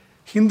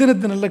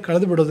ಹಿಂದಿನದ್ದನ್ನೆಲ್ಲ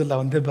ಕಳೆದು ಬಿಡೋದಿಲ್ಲ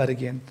ಒಂದೇ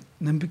ಬಾರಿಗೆ ಅಂತ.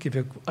 ನಂಬಿಕೆ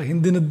ಬೇಕು. ಆ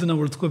ಹಿಂದಿನದ್ದು ನಾವು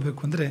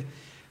ಉಳಿಸ್ಕೋಬೇಕು ಅಂದರೆ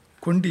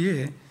ಕೊಂಡಿಯೇ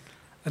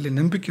ಅಲ್ಲಿ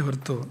ನಂಬಿಕೆ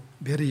ಹೊರತು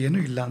ಬೇರೆ ಏನೂ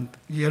ಇಲ್ಲ ಅಂತ.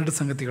 ಈ ಎರಡು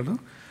ಸಂಗತಿಗಳು.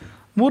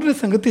 ಮೂರನೇ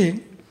ಸಂಗತಿ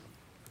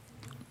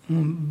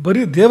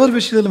ಬರೀ ದೇವರ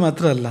ವಿಷಯದಲ್ಲಿ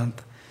ಮಾತ್ರ ಅಲ್ಲ ಅಂತ.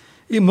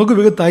 ಈ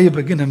ಮಗುವಿಗೆ ತಾಯಿ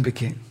ಬಗ್ಗೆ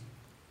ನಂಬಿಕೆ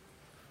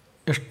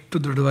ಎಷ್ಟು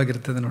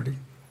ದೃಢವಾಗಿರ್ತದೆ ನೋಡಿ.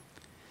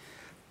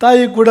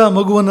 ತಾಯಿ ಕೂಡ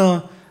ಮಗುವನ್ನು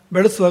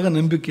ಬೆಳೆಸುವಾಗ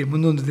ನಂಬಿಕೆ,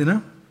 ಮುಂದೊಂದು ದಿನ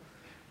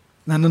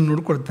ನನ್ನನ್ನು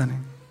ನೋಡ್ಕೊಳ್ತಾನೆ,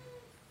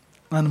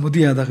 ನಾನು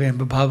ಮುದಿಯಾದಾಗ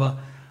ಎಂಬ ಭಾವ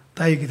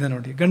ತಾಯಿಗಿದೆ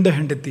ನೋಡಿ. ಗಂಡ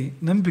ಹೆಂಡತಿ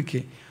ನಂಬಿಕೆ,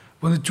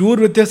 ಒಂದು ಚೂರು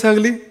ವ್ಯತ್ಯಾಸ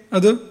ಆಗಲಿ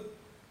ಅದು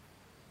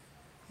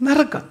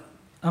ನರಕ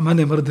ಆ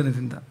ಮನೆ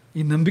ಮರುದಿನದಿಂದ.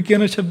 ಈ ನಂಬಿಕೆ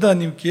ಅನ್ನೋ ಶಬ್ದ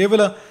ನೀವು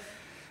ಕೇವಲ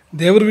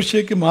ದೇವರ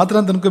ವಿಷಯಕ್ಕೆ ಮಾತ್ರ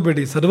ಅಂತ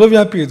ಅನ್ಕೋಬೇಡಿ,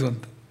 ಸರ್ವವ್ಯಾಪಿ ಇದು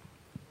ಅಂತ.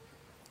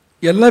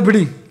 ಎಲ್ಲ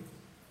ಬಿಡಿ,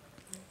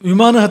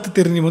 ವಿಮಾನ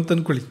ಹತ್ತುತ್ತೀರಿ ನೀವು ಅಂತ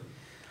ಅಂದ್ಕೊಳ್ಳಿ,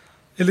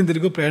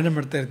 ಎಲ್ಲಿಂದರಿಗೂ ಪ್ರಯಾಣ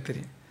ಮಾಡ್ತಾ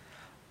ಇರ್ತೀರಿ,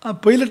 ಆ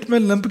ಪೈಲಟ್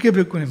ಮೇಲೆ ನಂಬಿಕೆ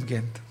ಬೇಕು ನಿಮಗೆ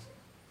ಅಂತ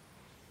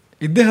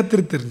ಇದ್ದೇ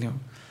ಹತ್ತಿರ್ತೀರಿ ನೀವು.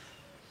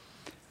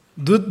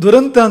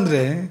 ದುರಂತ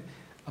ಅಂದರೆ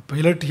ಆ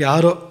ಪೈಲಟ್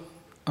ಯಾರೋ,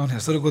 ಅವನ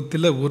ಹೆಸರು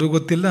ಗೊತ್ತಿಲ್ಲ, ಊರು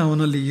ಗೊತ್ತಿಲ್ಲ,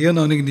 ಅವನಲ್ಲಿ ಏನು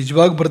ಅವನಿಗೆ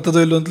ನಿಜವಾಗಿ ಬರ್ತದೋ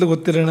ಇಲ್ಲೋ ಅಂತಲೂ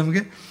ಗೊತ್ತಿಲ್ಲ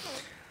ನಮಗೆ,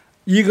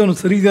 ಈಗ ಅವನು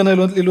ಸರಿ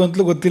ಇದೆಯೋ ಇಲ್ಲೋ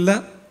ಅಂತಲೂ ಗೊತ್ತಿಲ್ಲ.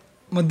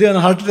 ಮಧ್ಯಾಹ್ನ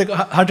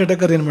ಹಾರ್ಟ್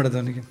ಅಟ್ಯಾಕರ್ ಏನು ಮಾಡೋದು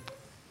ಅವನಿಗೆ?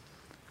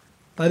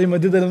 ದಾರಿ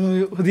ಮಧ್ಯದಲ್ಲಿ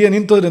ಹೃದಯ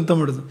ನಿಂತೋದ್ರೆ ಅಂತ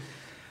ಮಾಡೋದು?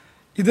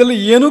 ಇದೆಲ್ಲ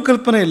ಏನೂ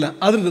ಕಲ್ಪನೆ ಇಲ್ಲ.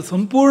 ಆದರೆ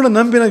ಸಂಪೂರ್ಣ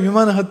ನಂಬಿನ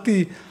ವಿಮಾನ ಹತ್ತಿ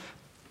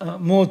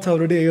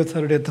 30,000 ಅಡಿ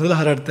 50,000 ಅಡಿ ಹತ್ರದಲ್ಲ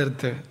ಹಾರಾಡ್ತಾ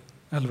ಇರ್ತೇವೆ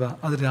ಅಲ್ವಾ?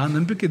 ಆದರೆ ಆ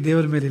ನಂಬಿಕೆ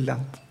ದೇವರ ಮೇಲಿಲ್ಲ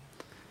ಅಂತ.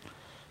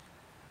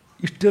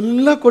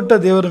 ಇಷ್ಟೆಲ್ಲ ಕೊಟ್ಟ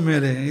ದೇವರ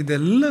ಮೇಲೆ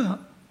ಇದೆಲ್ಲ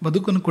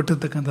ಬದುಕನ್ನು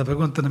ಕೊಟ್ಟಿರ್ತಕ್ಕಂಥ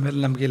ಭಗವಂತನ ಮೇಲೆ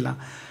ನಮಗಿಲ್ಲ.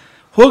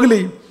 ಹೋಗಲಿ,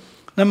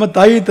 ನಮ್ಮ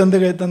ತಾಯಿ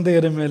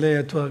ತಂದೆಯರ ಮೇಲೆ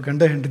ಅಥವಾ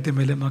ಗಂಡ ಹೆಂಡತಿ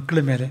ಮೇಲೆ, ಮಕ್ಕಳ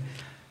ಮೇಲೆ,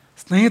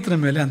 ಸ್ನೇಹಿತರ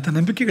ಮೇಲೆ ಅಂಥ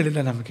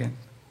ನಂಬಿಕೆಗಳಿಲ್ಲ ನಮಗೆ.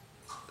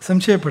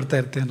 ಸಂಶಯ ಪಡ್ತಾ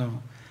ಇರ್ತೇವೆ ನಾವು,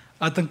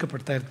 ಆತಂಕ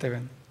ಪಡ್ತಾ ಇರ್ತೇವೆ.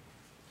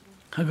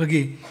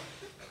 ಹಾಗಾಗಿ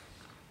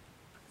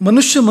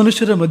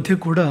ಮನುಷ್ಯರ ಮಧ್ಯೆ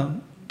ಕೂಡ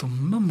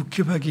ತುಂಬ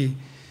ಮುಖ್ಯವಾಗಿ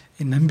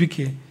ಈ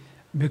ನಂಬಿಕೆ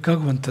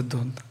ಬೇಕಾಗುವಂಥದ್ದು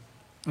ಅಂತ.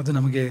 ಅದು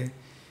ನಮಗೆ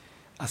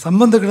ಆ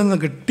ಸಂಬಂಧಗಳನ್ನು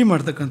ಗಟ್ಟಿ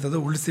ಮಾಡ್ತಕ್ಕಂಥದ್ದು,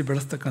 ಉಳಿಸಿ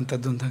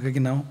ಬೆಳೆಸ್ತಕ್ಕಂಥದ್ದು ಅಂತ.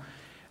 ಹಾಗಾಗಿ ನಾವು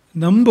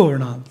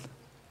ನಂಬೋಣ.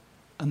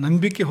 ಆ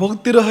ನಂಬಿಕೆ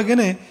ಹೋಗ್ತಿರೋ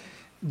ಹಾಗೇ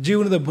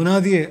ಜೀವನದ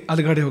ಬುನಾದಿಯೇ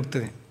ಅಲುಗಾಡಿ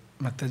ಹೋಗ್ತದೆ.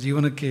 ಮತ್ತು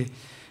ಜೀವನಕ್ಕೆ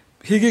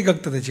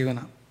ಹೀಗೇಗಾಗ್ತದೆ ಜೀವನ,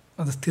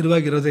 ಅದು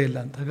ಸ್ಥಿರವಾಗಿರೋದೇ ಇಲ್ಲ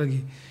ಅಂತ. ಹಾಗಾಗಿ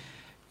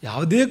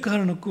ಯಾವುದೇ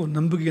ಕಾರಣಕ್ಕೂ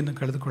ನಂಬಿಕೆಯನ್ನು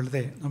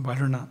ಕಳೆದುಕೊಳ್ಳದೆ ನಾವು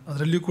ಬಾಳೋಣ.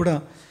 ಅದರಲ್ಲಿಯೂ ಕೂಡ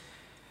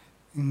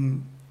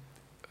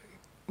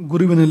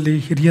ಗುರುವಿನಲ್ಲಿ,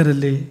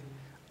 ಹಿರಿಯರಲ್ಲಿ,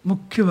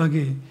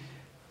 ಮುಖ್ಯವಾಗಿ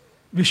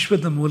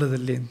ವಿಶ್ವದ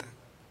ಮೂಲದಲ್ಲಿ ಅಂತ.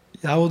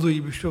 ಯಾವುದು ಈ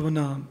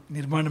ವಿಶ್ವವನ್ನು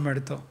ನಿರ್ಮಾಣ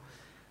ಮಾಡಿತೋ,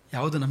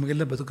 ಯಾವುದು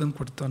ನಮಗೆಲ್ಲ ಬದುಕನ್ನು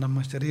ಕೊಡ್ತೋ, ನಮ್ಮ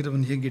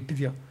ಶರೀರವನ್ನು ಹೇಗೆ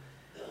ಇಟ್ಟಿದೆಯೋ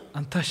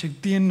ಅಂಥ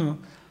ಶಕ್ತಿಯನ್ನು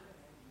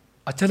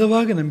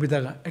ಅಚಲವಾಗಿ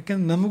ನಂಬಿದಾಗ,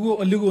 ಯಾಕೆಂದರೆ ನಮಗೂ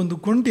ಅಲ್ಲಿಗೂ ಒಂದು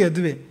ಕೊಂಡಿ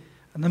ಅದುವೆ,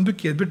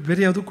 ನಂಬಿಕೆ ಅದ್ಬಿಟ್ಟು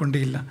ಬೇರೆ ಯಾವುದೂ ಕೊಂಡಿ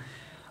ಇಲ್ಲ.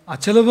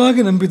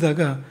 ಅಚಲವಾಗಿ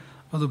ನಂಬಿದಾಗ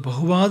ಅದು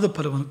ಬಹುವಾದ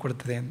ಫಲವನ್ನು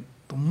ಕೊಡ್ತದೆ.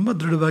 ತುಂಬ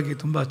ದೃಢವಾಗಿ,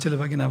 ತುಂಬ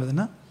ಅಚಲವಾಗಿ ನಾವು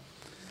ಅದನ್ನು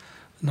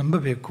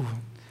ನಂಬಬೇಕು.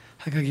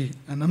 ಹಾಗಾಗಿ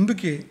ಆ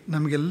ನಂಬಿಕೆ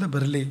ನಮಗೆಲ್ಲ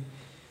ಬರಲಿ.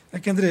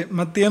 ಯಾಕೆಂದರೆ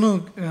ಮತ್ತೇನು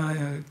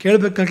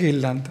ಕೇಳಬೇಕಾಗೇ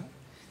ಇಲ್ಲ ಅಂತ.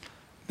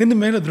 ನಿನ್ನ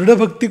ಮೇಲೆ ದೃಢ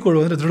ಭಕ್ತಿ ಕೊಡು,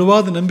 ಅಂದರೆ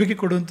ದೃಢವಾದ ನಂಬಿಕೆ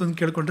ಕೊಡು ಅಂತ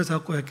ಕೇಳಿಕೊಂಡ್ರೆ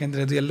ಸಾಕು.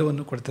 ಯಾಕೆಂದರೆ ಅದು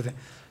ಎಲ್ಲವನ್ನು ಕೊಡ್ತದೆ.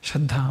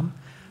 ಶ್ರದ್ಧಾಂ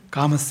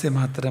ಕಾಮಸ್ಯ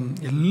ಮಾತರಂ.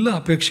 ಎಲ್ಲ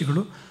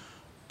ಅಪೇಕ್ಷೆಗಳು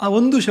ಆ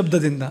ಒಂದು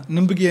ಶಬ್ದದಿಂದ,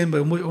 ನಂಬಿಕೆ ಎಂಬ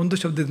ಒಂದು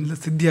ಶಬ್ದದಿಂದ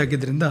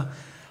ಸಿದ್ಧಿಯಾಗಿದ್ದರಿಂದ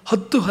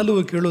 10 ಹಲವು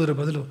ಕೇಳೋದರ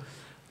ಬದಲು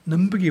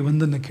ನಂಬಿಕೆ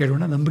ಒಂದನ್ನು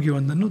ಕೇಳೋಣ, ನಂಬಿಕೆ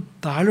ಒಂದನ್ನು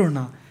ತಾಳೋಣ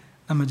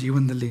ನಮ್ಮ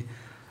ಜೀವನದಲ್ಲಿ.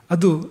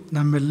 ಅದು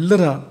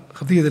ನಮ್ಮೆಲ್ಲರ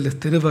ಹೃದಯದಲ್ಲಿ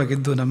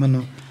ಸ್ಥಿರವಾಗಿದ್ದು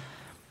ನಮ್ಮನ್ನು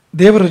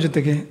ದೇವರ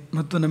ಜೊತೆಗೆ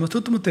ಮತ್ತು ನಮ್ಮ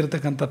ಸುತ್ತಮುತ್ತ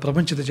ಇರತಕ್ಕಂಥ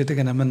ಪ್ರಪಂಚದ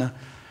ಜೊತೆಗೆ ನಮ್ಮನ್ನು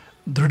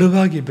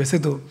ದೃಢವಾಗಿ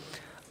ಬೆಸೆದು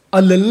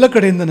ಅಲ್ಲೆಲ್ಲ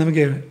ಕಡೆಯಿಂದ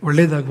ನಮಗೆ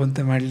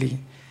ಒಳ್ಳೆಯದಾಗುವಂತೆ ಮಾಡಲಿ.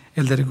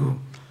 ಎಲ್ಲರಿಗೂ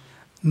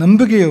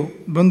ನಂಬಿಕೆಯು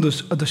ಬಂದು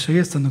ಅದು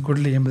ಶ್ರೇಯಸ್ಸನ್ನು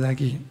ಕೊಡಲಿ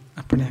ಎಂಬುದಾಗಿ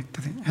ಅಪ್ಪಣೆ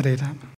ಆಗ್ತದೆ. ಹರೇ ರಾಮ.